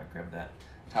 I don't know why I grabbed that.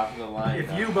 Top of the line.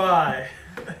 If you buy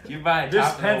a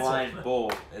top of the line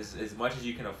bull as much as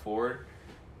you can afford,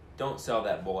 don't sell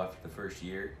that bull after the first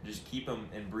year. Just keep him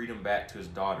and breed him back to his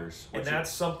daughters. And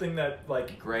that's something that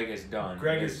like Greg has done.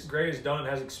 Greg has done and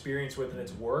has experience with, and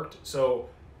it's worked. So,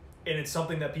 and it's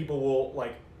something that people will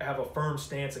like have a firm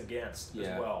stance against as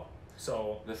well.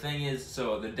 So the thing is,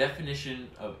 so the definition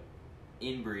of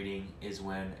inbreeding is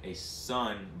when a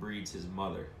son breeds his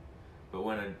mother. But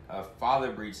when a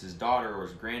father breeds his daughter or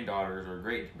his granddaughters or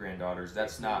great-granddaughters,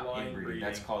 that's not inbreeding.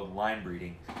 That's called line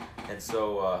breeding. And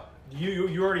so...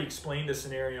 You already explained a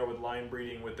scenario with line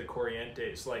breeding with the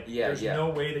Corrientes. Like, there's no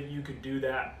way that you could do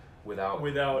that without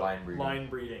line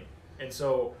breeding. And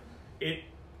so it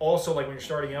also, like when you're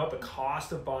starting out, the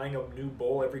cost of buying a new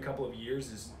bull every couple of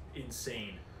years is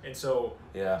insane. And so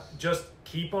just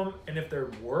keep them, and if they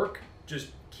work,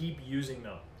 just keep using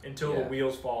them until the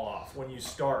wheels fall off when you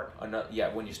start.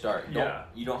 When you start.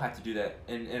 You don't have to do that.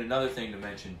 And another thing to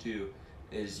mention too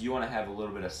is you want to have a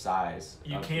little bit of size.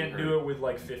 You can't do it with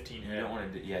like 15 head. You don't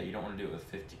want to do it with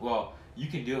 15. Well, you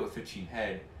can do it with 15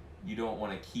 head. You don't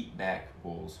want to keep back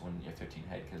bulls when you're 15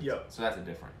 head. So that's a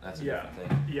different thing.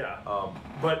 Yeah.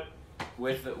 But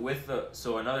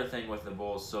so another thing with the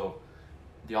bulls, so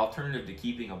the alternative to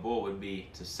keeping a bull would be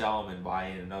to sell them and buy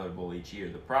in another bull each year.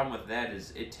 The problem with that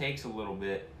is it takes a little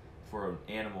bit for an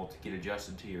animal to get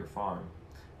adjusted to your farm.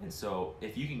 And so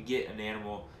if you can get an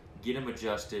animal, get him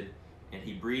adjusted, and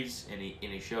he breeds and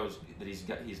he shows that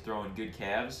he's throwing good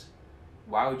calves,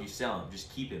 why would you sell him?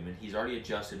 Just keep him, and he's already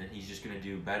adjusted, and he's just going to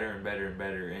do better and better and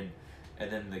better,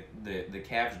 and then the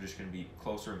calves are just going to be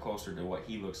closer and closer to what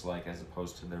he looks like as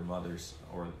opposed to their mothers,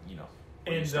 or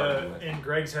And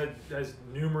Greg's has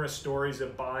numerous stories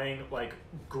of buying like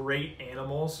great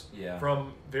animals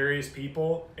from various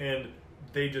people, and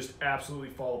they just absolutely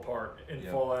fall apart and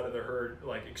fall out of the herd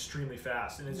like extremely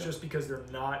fast. And it's just because they're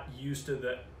not used to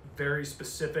the very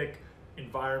specific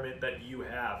environment that you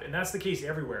have. And that's the case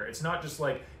everywhere. It's not just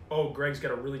like, oh, Greg's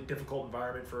got a really difficult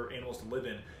environment for animals to live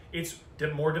in. It's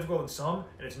more difficult in some,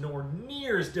 and it's nowhere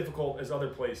near as difficult as other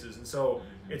places. And so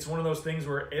it's one of those things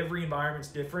where every environment's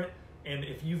different. And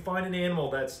if you find an animal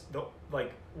that's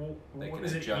what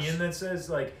is it, Ian, that says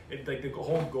like the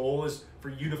whole goal is for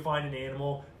you to find an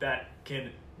animal that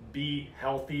can be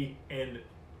healthy and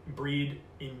breed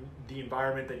in the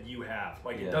environment that you have.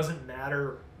 Like it doesn't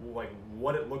matter like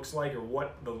what it looks like or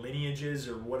what the lineage is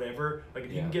or whatever. Like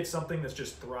if you can get something that's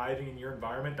just thriving in your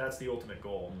environment, that's the ultimate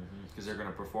goal. Because they're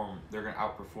gonna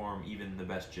outperform even the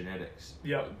best genetics.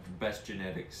 Best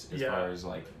genetics as far as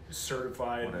like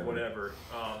certified whatever.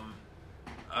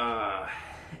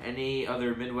 Any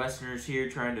other Midwesterners here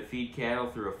trying to feed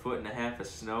cattle through a 1.5 feet of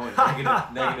snow and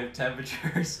negative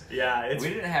temperatures? We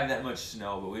didn't have that much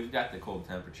snow, but we've got the cold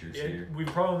temperatures here. We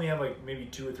probably only have like maybe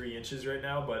 2 or 3 inches right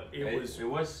now, but it was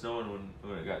snowing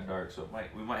when it got dark, so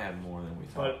we might have more than we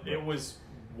thought. But it was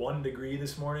 1 degree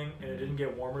this morning, and it didn't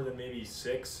get warmer than maybe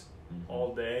 6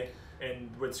 all day, and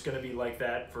it's going to be like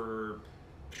that for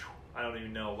I don't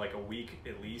even know, like a week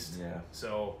at least.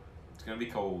 So. It's gonna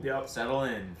be cold. Settle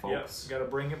in, folks. Gotta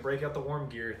break out the warm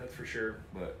gear, that's for sure.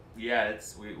 But yeah,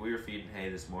 we were feeding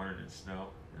hay this morning in snow.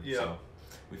 So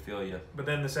we feel you. But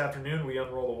then this afternoon we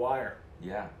unroll the wire.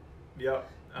 That we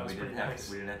didn't have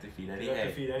to feed any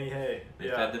hay. They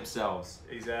fed themselves.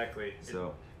 Exactly.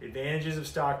 So advantages of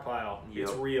stockpile.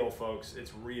 It's real, folks.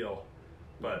 It's real.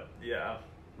 But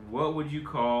what would you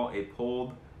call a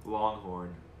polled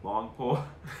longhorn?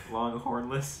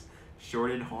 Longhornless?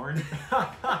 Shortened horn?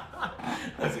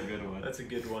 That's a good one. That's a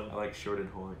good one. I like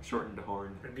shortened horn.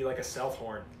 It'd be like a south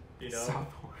horn,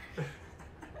 South horn.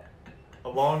 A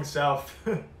long south.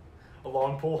 A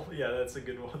long pole? Yeah, that's a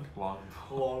good one. Long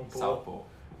pole. South pole.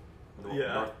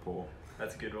 North pole.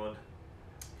 That's a good one.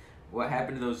 What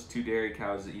happened to those 2 dairy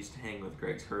cows that used to hang with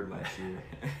Greg's herd last year?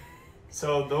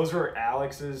 So those were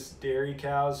Alex's dairy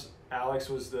cows. Alex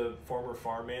was the former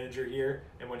farm manager here,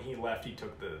 and when he left, he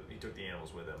took the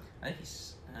animals with him. I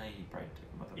He probably took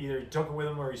them with him. Either he took them with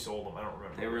him or he sold them. I don't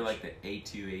remember. They were which. like the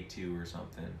A2 or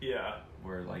something. Yeah.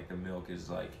 Where like the milk is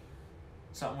like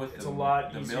something with it's a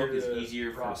lot the easier milk is to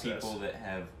easier process. for people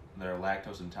that are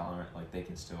lactose intolerant. Like they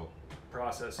can still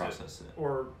process it.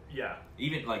 Or yeah.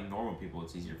 Even like normal people,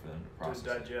 it's easier for them to process. To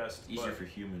digest. It's easier for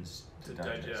humans to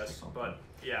digest. But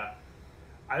yeah,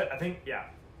 I think yeah.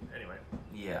 Anyway.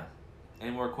 Yeah.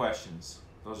 Any more questions?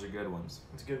 Those are good ones.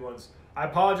 It's good ones. I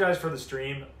apologize for the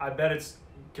stream. I bet it's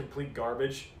complete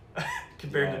garbage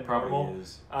compared to normal. Probably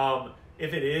is.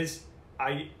 If it is,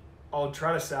 I'll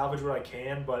try to salvage what I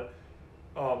can, but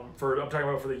I'm talking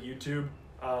about for the YouTube.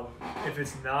 If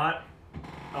it's not,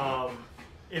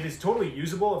 if it's totally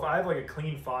usable, if I have like a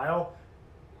clean file,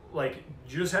 like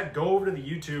you just go over to the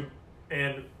YouTube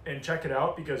and check it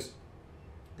out, because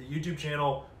the YouTube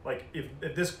channel, like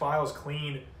if this file is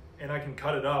clean and I can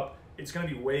cut it up, it's going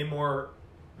to be way more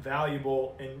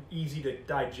valuable and easy to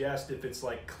digest if it's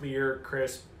like clear,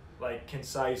 crisp, like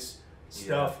concise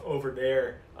stuff over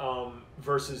there,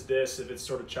 versus this if it's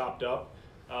sort of chopped up.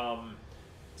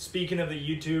 Speaking of the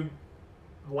YouTube,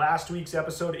 last week's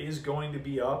episode is going to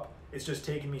be up. It's just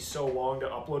taking me so long to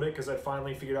upload it because I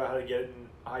finally figured out how to get it in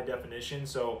high definition,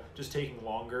 so just taking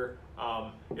longer.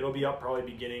 It'll be up probably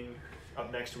beginning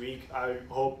of next week. I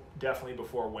hope definitely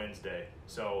before Wednesday,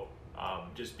 so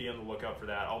just be on the lookout for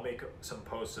that. I'll make some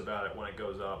posts about it when it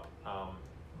goes up,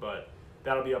 but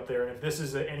that'll be up there. And if this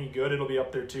is any good, it'll be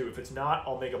up there too. If it's not,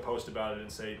 I'll make a post about it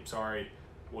and say, sorry,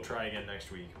 we'll try again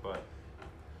next week. But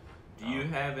do you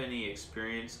have any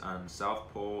experience on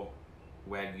South Pole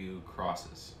Wagyu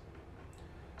crosses?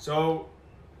 So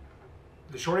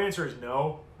the short answer is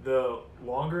no. The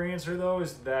longer answer though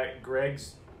is that Greg,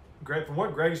 from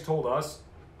what Greg's told us,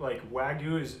 like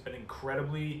Wagyu is an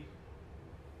incredibly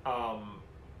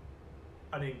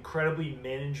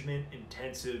management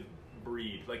intensive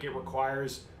breed. Like it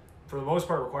requires, for the most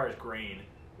part, requires grain,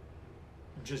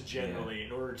 just generally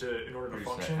in order to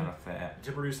function, that kind of fat.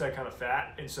 to produce that kind of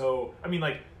fat. And so I mean,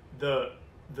 like the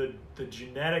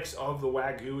genetics of the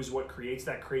Wagyu is what creates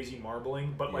that crazy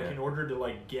marbling, but like in order to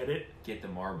like get the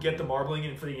marbling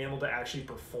and for the animal to actually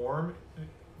perform,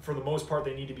 for the most part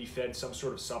they need to be fed some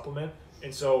sort of supplement.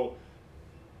 And so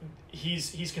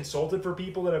he's consulted for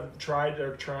people that are trying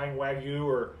Wagyu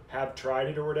or have tried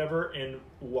it or whatever, and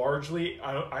largely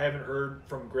I haven't heard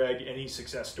from Greg any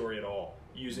success story at all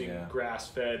using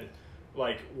grass-fed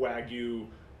like Wagyu.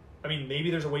 I mean, maybe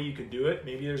there's a way you could do it.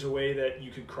 Maybe there's a way that you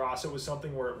could cross it with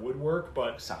something where it would work,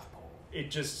 but South Pole.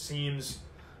 It just seems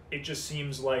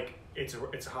like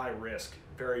it's high risk,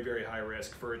 very, very high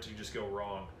risk for it to just go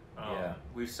wrong.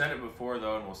 We've said it before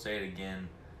though, and we'll say it again.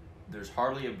 There's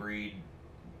hardly a breed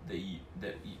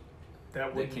that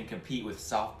can compete with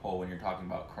South Pole when you're talking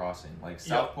about crossing. Like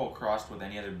South Pole crossed with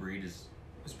any other breed is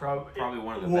probably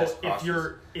one of the best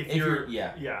crosses.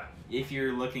 If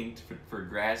you're looking for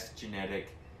grass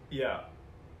genetic,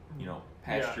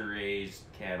 pasture raised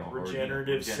cattle,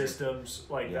 regenerative systems,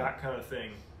 like that kind of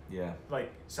thing. Yeah,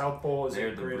 like South Pole is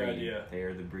a great idea. They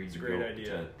are the breeds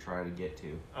to try to get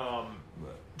to.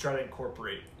 Try to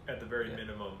incorporate at the very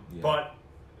minimum. Yeah. But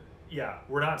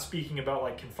we're not speaking about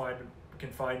like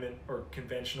confinement or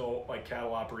conventional like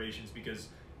cattle operations, because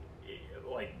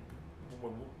like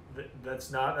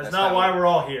that's not why we're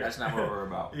all here. That's not what we're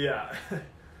about. Yeah.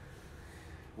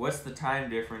 What's the time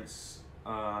difference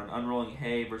on unrolling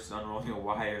hay versus unrolling a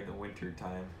wire in the winter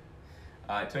time?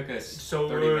 It took us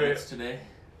 30 minutes today.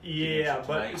 Yeah,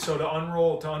 but so to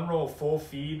unroll full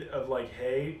feed of like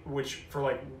hay, which for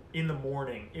like in the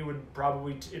morning, it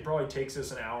probably takes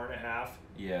us an hour and a half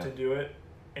to do it,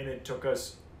 and it took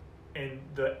us, and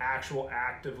the actual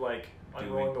act of like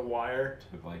unrolling the wire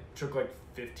took like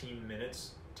 15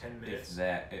 minutes, 10 minutes.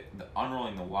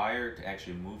 Unrolling the wire to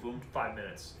actually move them, 5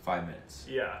 minutes. 5 minutes.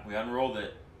 Yeah. We unrolled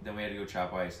it, then we had to go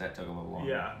chop ice. That took a little longer.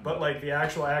 Yeah, but like the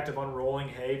actual act of unrolling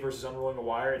hay versus unrolling a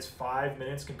wire, it's 5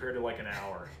 minutes compared to like an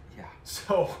hour. Yeah.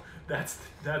 So that's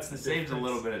the difference. Saves a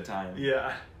little bit of time.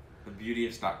 Yeah. The beauty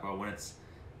of Stockpile, when it's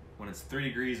 3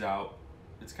 degrees out,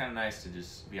 it's kind of nice to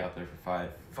just be out there for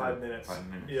 5 minutes. 5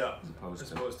 minutes. Yeah.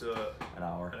 As opposed to an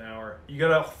hour. An hour. You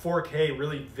gotta fork hay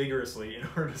really vigorously in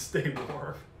order to stay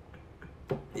warm.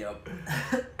 Yep.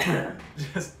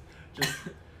 just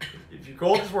if you're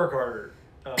cold, just work harder.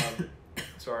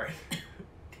 Sorry.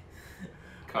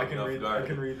 I can read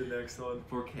the next one.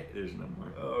 There's no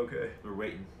more. Oh, okay. We're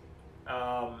waiting.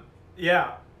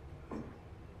 Yeah.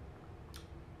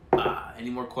 Any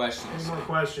more questions?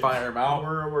 Fire them out.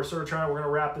 We're sort of we're gonna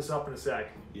wrap this up in a sec.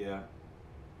 Yeah.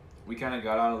 We kind of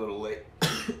got on a little late.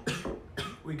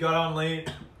 We got on late.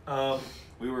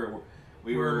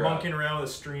 We were monkeying around with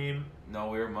a stream. No,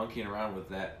 we were monkeying around with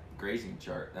that grazing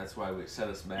chart. That's why we set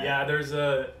us back. Yeah, there's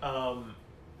a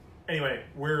anyway,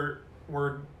 we're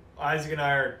Isaac and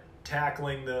I are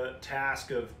tackling the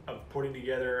task of putting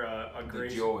together a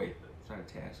grazing. The joy. It's not a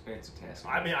task. It's a task.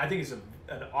 I mean, I think it's an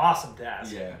awesome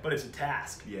task. Yeah. But it's a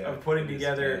task. Yeah. Of putting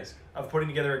together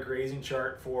a grazing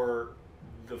chart for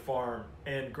the farm,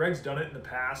 and Greg's done it in the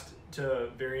past to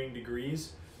varying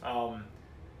degrees,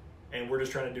 and we're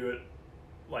just trying to do it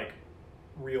like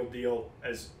real deal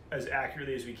as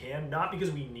accurately as we can. Not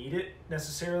because we need it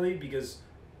necessarily, because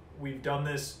we've done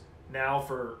this now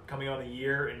for coming on a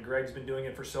year, and Greg's been doing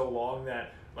it for so long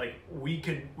that like we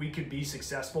could be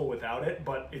successful without it.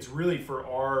 But it's really for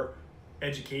our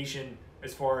education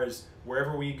as far as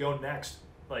wherever we go next.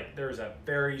 Like there's a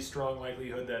very strong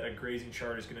likelihood that a grazing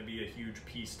chart is going to be a huge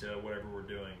piece to whatever we're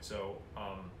doing. So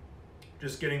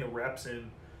just getting the reps in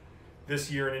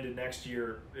this year and into next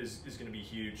year is going to be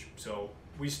huge. So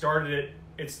we started it.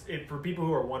 It's for people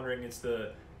who are wondering. It's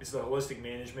the holistic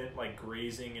management, like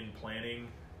grazing and planning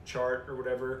chart or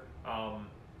whatever.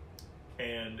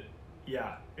 And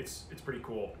yeah, it's pretty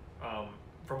cool.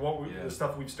 From what the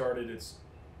stuff we've started, it's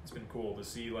been cool to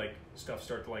see like stuff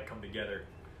start to like come together.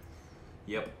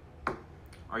 Yep.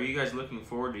 Are you guys looking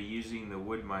forward to using the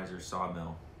Wood-Mizer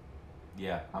sawmill?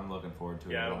 Yeah, I'm looking forward to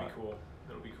it. Yeah, it'll be cool.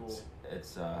 It'll be cool.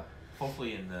 It's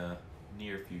hopefully in the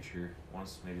near future,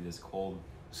 once maybe this cold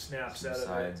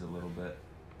subsides a little bit.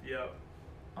 Yep.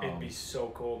 It'd be so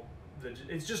cold.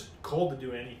 It's just cold to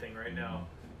do anything right now.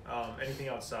 Anything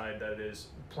outside that is.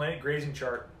 Plant grazing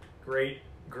chart. Great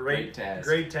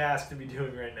task to be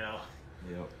doing right now.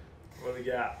 Yep. What do we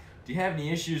got? Do you have any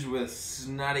issues with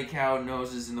snotty cow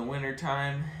noses in the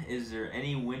wintertime? Is there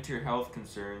any winter health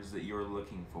concerns that you're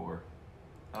looking for?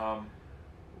 I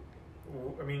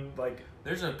mean, like,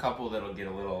 there's a couple that'll get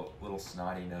a little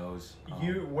snotty nose.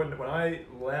 When I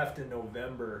left in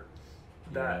November,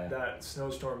 that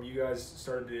snowstorm, you guys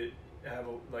started to have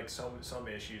like some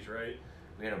issues, right?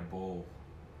 We had a bull,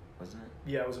 wasn't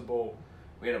it? Yeah, it was a bull.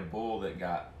 We had a bull that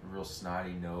got real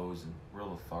snotty nose and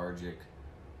real lethargic.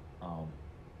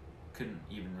 Couldn't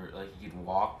even he could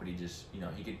walk, but he just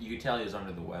you could tell he was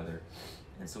under the weather,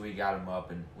 and so we got him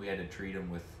up and we had to treat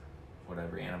him with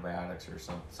whatever antibiotics or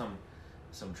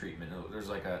some treatment. There was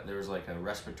like a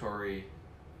respiratory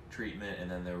treatment, and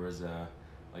then there was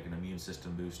like an immune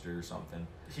system booster or something.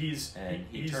 He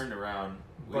turned around.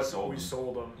 We sold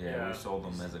him. Yeah, we sold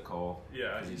him as a call.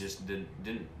 Yeah, because he just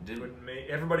didn't.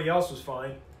 Everybody else was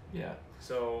fine. Yeah.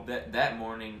 So that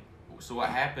morning, so what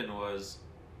happened was,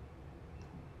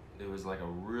 it was like a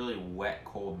really wet,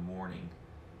 cold morning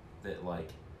that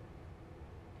like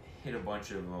hit a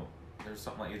bunch of them. There's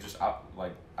something like it just out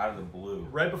of the blue.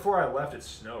 Right before I left, it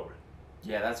snowed.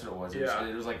 Yeah, that's what it was. Yeah.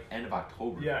 It was like end of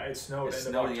October. Yeah, it snowed. It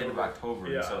snowed the end of October,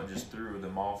 and so it just threw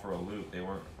them all for a loop. They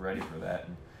weren't ready for that,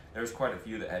 and there was quite a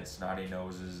few that had snotty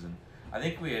noses, and I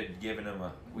think we had given them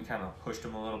we kind of pushed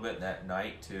them a little bit that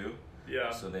night too. Yeah.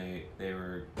 So they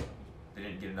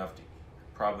didn't get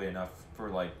probably enough for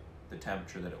like the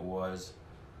temperature that it was,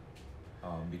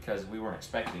 because we weren't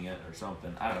expecting it or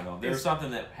something. I don't know. There was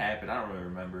something that happened. I don't really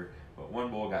remember, but one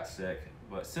bull got sick.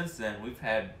 But since then, we've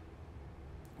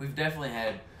definitely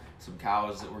had some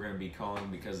cows that we're going to be culling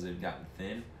because they've gotten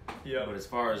thin. Yeah. But as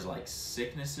far as like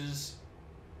sicknesses,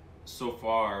 so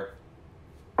far,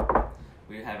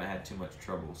 we haven't had too much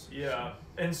troubles. Yeah,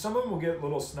 and some of them will get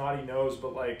little snotty nose,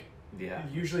 but like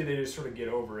usually they just sort of get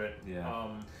over it. Yeah.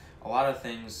 A lot of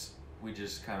things we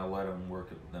just kind of let them work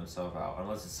themselves out,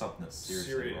 unless it's something that's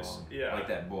seriously wrong. Yeah. Like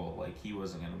that bull, like he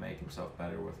wasn't going to make himself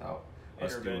better without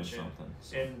us doing something.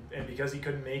 So. And because he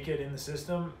couldn't make it in the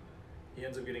system, he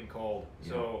ends up getting called. Yeah.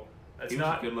 So he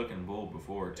was a good looking bull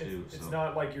before too. It's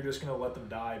not like you're just going to let them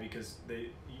die because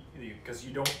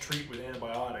you don't treat with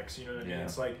antibiotics. You know what I mean?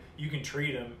 It's like you can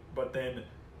treat him, but then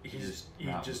he just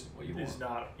is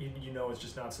not. It's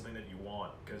just not something that you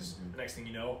want, because the next thing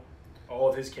you know, all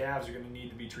of his calves are going to need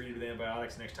to be treated with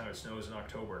antibiotics next time it snows in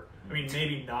October. I mean,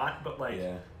 maybe not, but like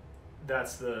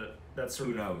that's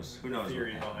sort of the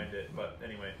theory behind it. But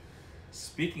anyway.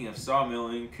 Speaking of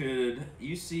sawmilling, could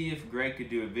you see if Greg could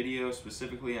do a video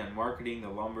specifically on marketing the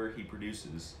lumber he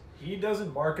produces? He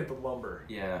doesn't market the lumber.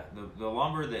 Yeah, the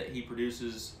lumber that he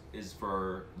produces is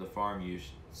for the farm use.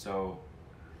 So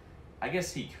I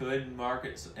guess he could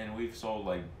market, and we've sold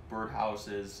like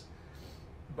birdhouses.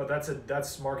 But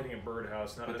that's marketing a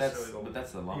birdhouse, not necessarily but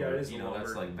that's the lumber. Yeah, it is the lumber.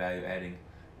 That's like value adding.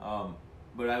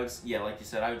 But I would, like you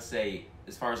said, I would say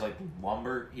as far as like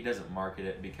lumber, he doesn't market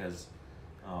it because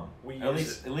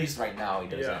at least right now he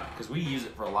doesn't, because we use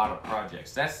it for a lot of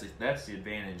projects. That's the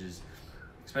advantage is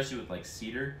especially with like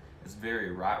cedar, it's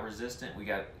very rot resistant. We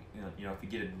got if you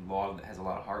get a log that has a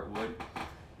lot of heartwood,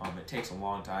 it takes a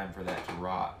long time for that to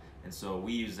rot, and so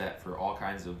we use that for all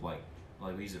kinds of like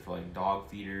we use it for like dog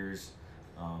feeders,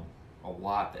 a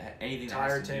lot anything that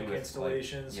tire has to tank do with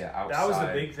installations. like, outside. That was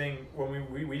the big thing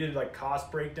when we did like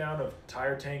cost breakdown of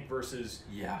tire tank versus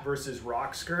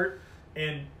rock skirt,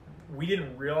 and we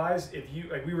didn't realize if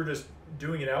you we were just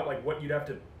doing it out like what you'd have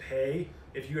to pay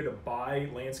if you had to buy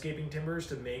landscaping timbers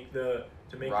to make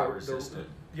rot resistant.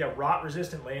 Rot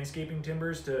resistant landscaping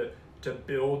timbers to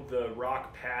build the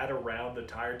rock pad around the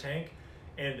tire tank,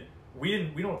 and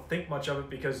we don't think much of it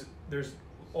because there's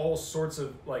all sorts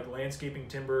of like landscaping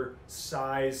timber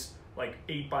size, like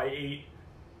 8x8,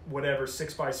 whatever,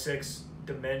 6x6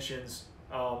 dimensions,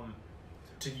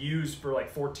 to use for like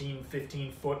 14,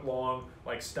 15 foot long,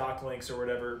 like stock links or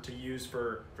whatever to use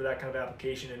for that kind of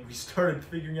application. And we started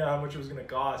figuring out how much it was going to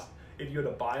cost if you had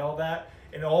to buy all that.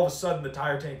 And all of a sudden the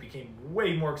tire tank became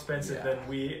way more expensive than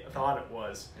we thought it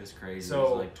was. It's crazy. So, it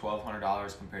was like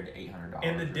 $1,200 compared to $800.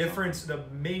 And the difference, the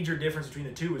major difference between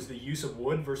the two is the use of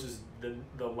wood versus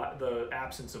the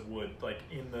absence of wood, like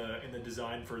in the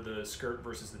design for the skirt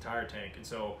versus the tire tank. And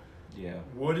so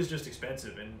wood is just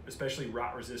expensive, and especially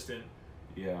rot resistant.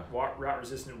 Rot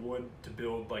resistant wood to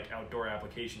build like outdoor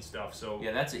application stuff. So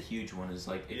that's a huge one. Is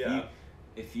like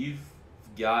if you've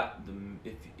got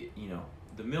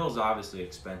the mill is obviously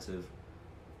expensive,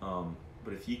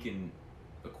 but if you can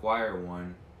acquire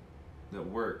one that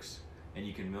works and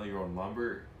you can mill your own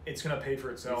lumber, it's gonna pay for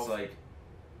itself. It's like,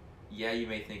 you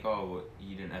may think, oh,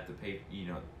 you didn't have to pay.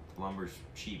 Lumber's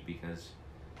cheap because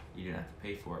you didn't have to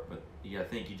pay for it, but you gotta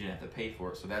think you didn't have to pay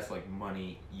for it. So that's like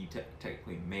money you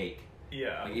technically make.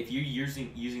 Yeah. Like if you're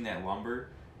using that lumber,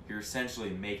 you're essentially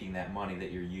making that money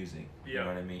that you're using. You know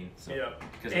what I mean? So,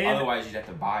 because otherwise you'd have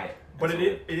to buy it. But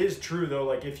it is true though.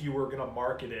 Like if you were gonna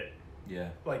market it,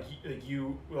 like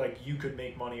you could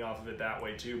make money off of it that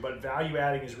way too. But value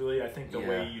adding is really, I think, the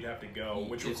way you'd have to go,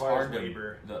 which requires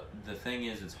labor. The thing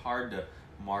is, it's hard to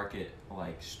market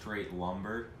like straight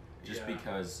lumber just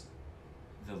because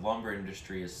the lumber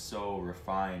industry is so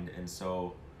refined and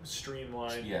so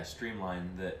streamlined.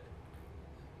 Streamlined that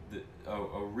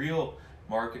a real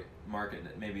market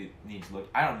that maybe needs to look.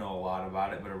 I don't know a lot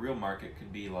about it, but a real market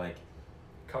could be like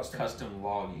custom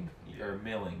logging or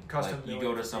milling. You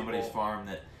go to somebody's farm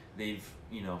that they've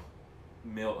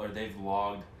milled or they've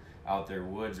logged out their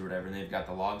woods or whatever, and they've got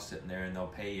the logs sitting there, and they'll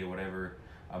pay you whatever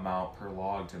amount per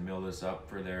log to mill this up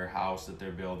for their house that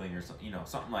they're building or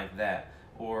something like that.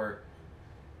 Or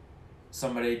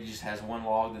somebody just has one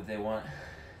log that they want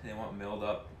milled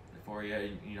up for you,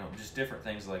 just different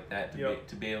things like that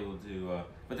to be able to.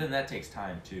 But then that takes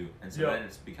time too, and so then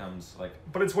it becomes like.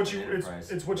 But it's what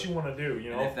it's what you want to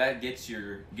do, And if that gets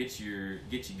you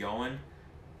going,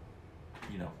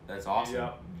 that's awesome.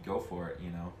 Yeah. Go for it.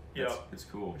 It's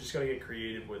cool. We just gotta get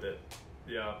creative with it.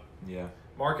 Yeah. Yeah.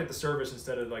 Market the service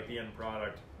instead of like the end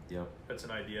product. Yep. That's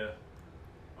an idea.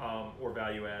 Or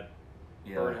value add.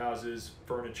 Yeah. Birdhouses,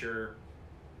 furniture,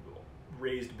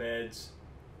 raised beds.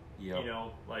 Yep.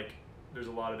 Like there's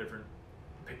a lot of different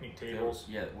picnic tables.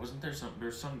 Wasn't there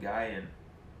there's some guy in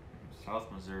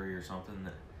South Missouri or something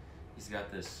that he's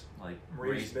got this like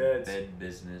raised bed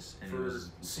business, and for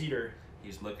cedar.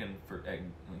 He's looking for.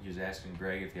 He was asking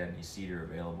Greg if he had any cedar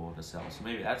available to sell. So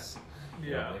maybe that's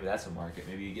maybe that's a market.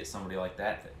 Maybe you get somebody like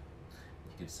that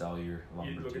you could sell your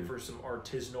lumber to. You're looking for some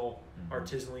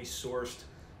artisanally sourced.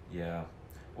 Yeah.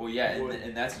 Well,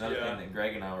 and that's another thing that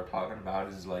Greg and I were talking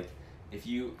about is like if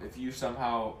you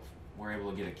somehow were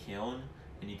able to get a kiln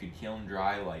and you could kiln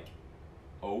dry like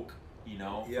oak,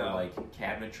 for like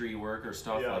cabinetry work or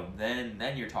stuff, like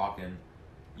then you're talking,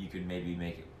 you could maybe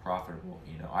make it profitable.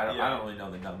 I don't really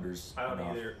know the numbers. I don't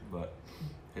either, but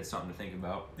it's something to think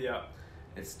about. Yeah,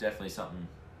 it's definitely something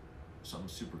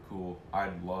super cool.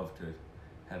 I'd love to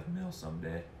have a mill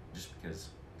someday, just because.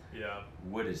 Yeah.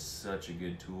 Wood is such a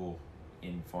good tool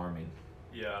in farming.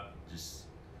 Yeah. It's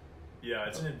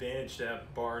an advantage to have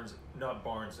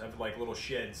have like little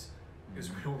sheds, because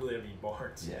we don't really have any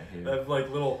barns. Yeah. Have like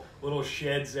little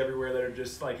sheds everywhere that are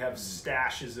just like have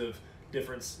stashes of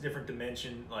different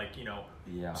dimension, like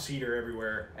cedar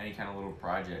everywhere. Any kind of little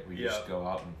project, we just go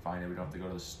out and find it. We don't have to go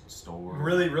to the store.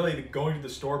 Really, the going to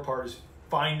the store part is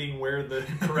finding where the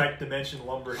correct dimension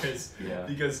lumber is. Yeah.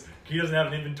 Because he doesn't have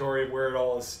an inventory of where it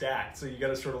all is stacked. So you got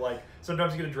to sort of like,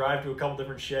 sometimes you got to drive to a couple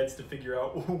different sheds to figure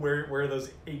out where those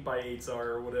 8x8s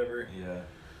are or whatever. Yeah.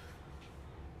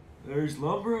 There's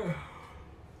lumber.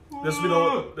 This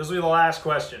will be the last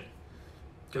question.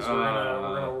 Because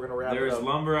we're gonna wrap it There's up.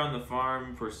 lumber on the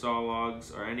farm for saw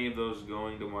logs. Are any of those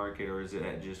going to market, or is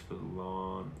it just for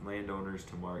the landowners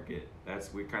to market?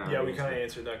 We kind of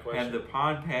answered that question. Have the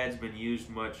pond pads been used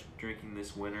much drinking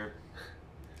this winter?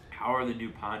 How are the new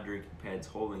pond drinking pads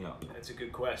holding up? That's a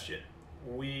good question.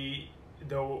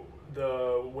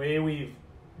 The way we've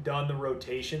done the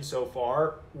rotation so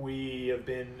far, we have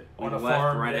been on a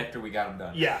farm right after we got them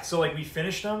done. Yeah, so like we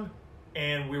finished them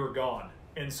and we were gone,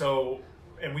 and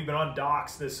we've been on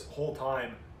docks this whole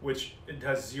time, which it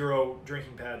has 0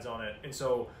 drinking pads on it, and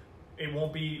so it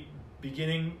won't be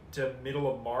beginning to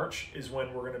middle of March is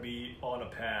when we're going to be on a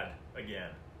pad again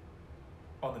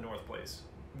on the North Place.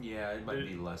 Yeah, it might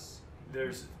be less.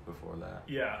 There's before that.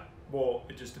 Yeah, well,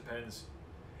 it just depends.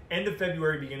 End of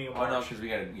February, beginning of March. Oh no, because we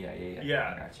got to. Yeah.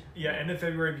 Yeah, I got you. Yeah, end of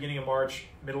February, beginning of March,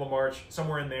 middle of March,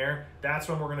 somewhere in there. That's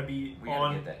when we're going to be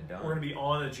on. Get that done. We're going to be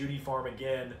on the Judy farm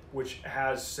again, which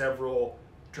has several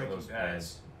drinking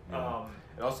pads. Yeah.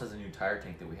 It also has a new tire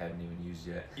tank that we haven't even used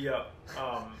yet. Yeah,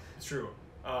 it's true.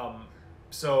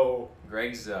 So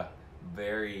Greg's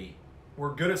very.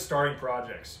 We're good at starting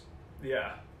projects.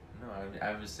 Yeah. No,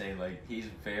 I'm just saying, like, he's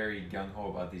very gung-ho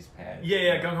about these pads.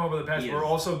 Yeah, gung-ho about the pads. We're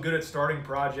also good at starting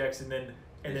projects and then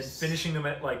finishing them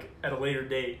at a later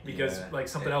date because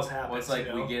something else happens. Well, it's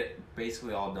like we get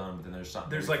basically all done, but then there's something.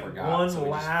 There's like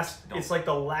it's like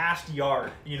the last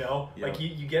yard, like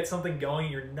you get something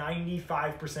going, you're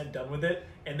 95% done with it,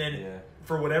 and then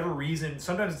for whatever reason,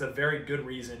 sometimes it's a very good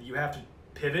reason, you have to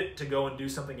pivot to go and do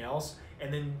something else,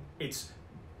 and then it's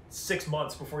 6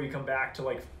 months before you come back to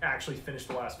like actually finish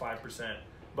the last 5%.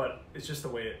 But it's just the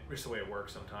way it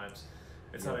works sometimes.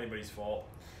 It's not anybody's fault.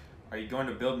 Are you going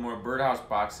to build more birdhouse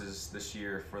boxes this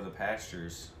year for the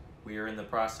pastures? We are in the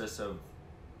process of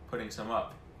putting some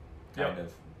up, kind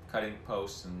of cutting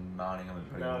posts and mounting them and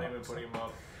putting them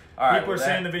up. All right, people are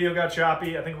saying the video got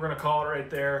choppy. I think we're gonna call it right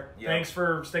there. Yep. Thanks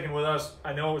for sticking with us.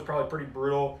 I know it was probably pretty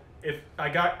brutal. If I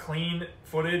got clean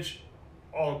footage,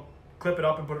 I'll clip it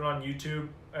up and put it on YouTube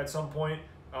at some point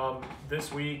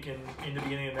this week and in the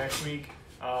beginning of next week.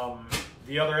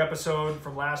 The other episode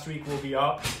from last week will be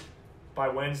up by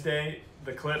Wednesday,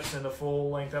 the clips and the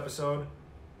full-length episode.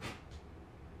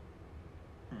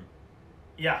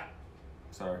 Yeah.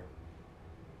 Sorry.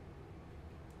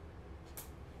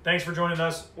 Thanks for joining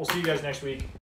us. We'll see you guys next week.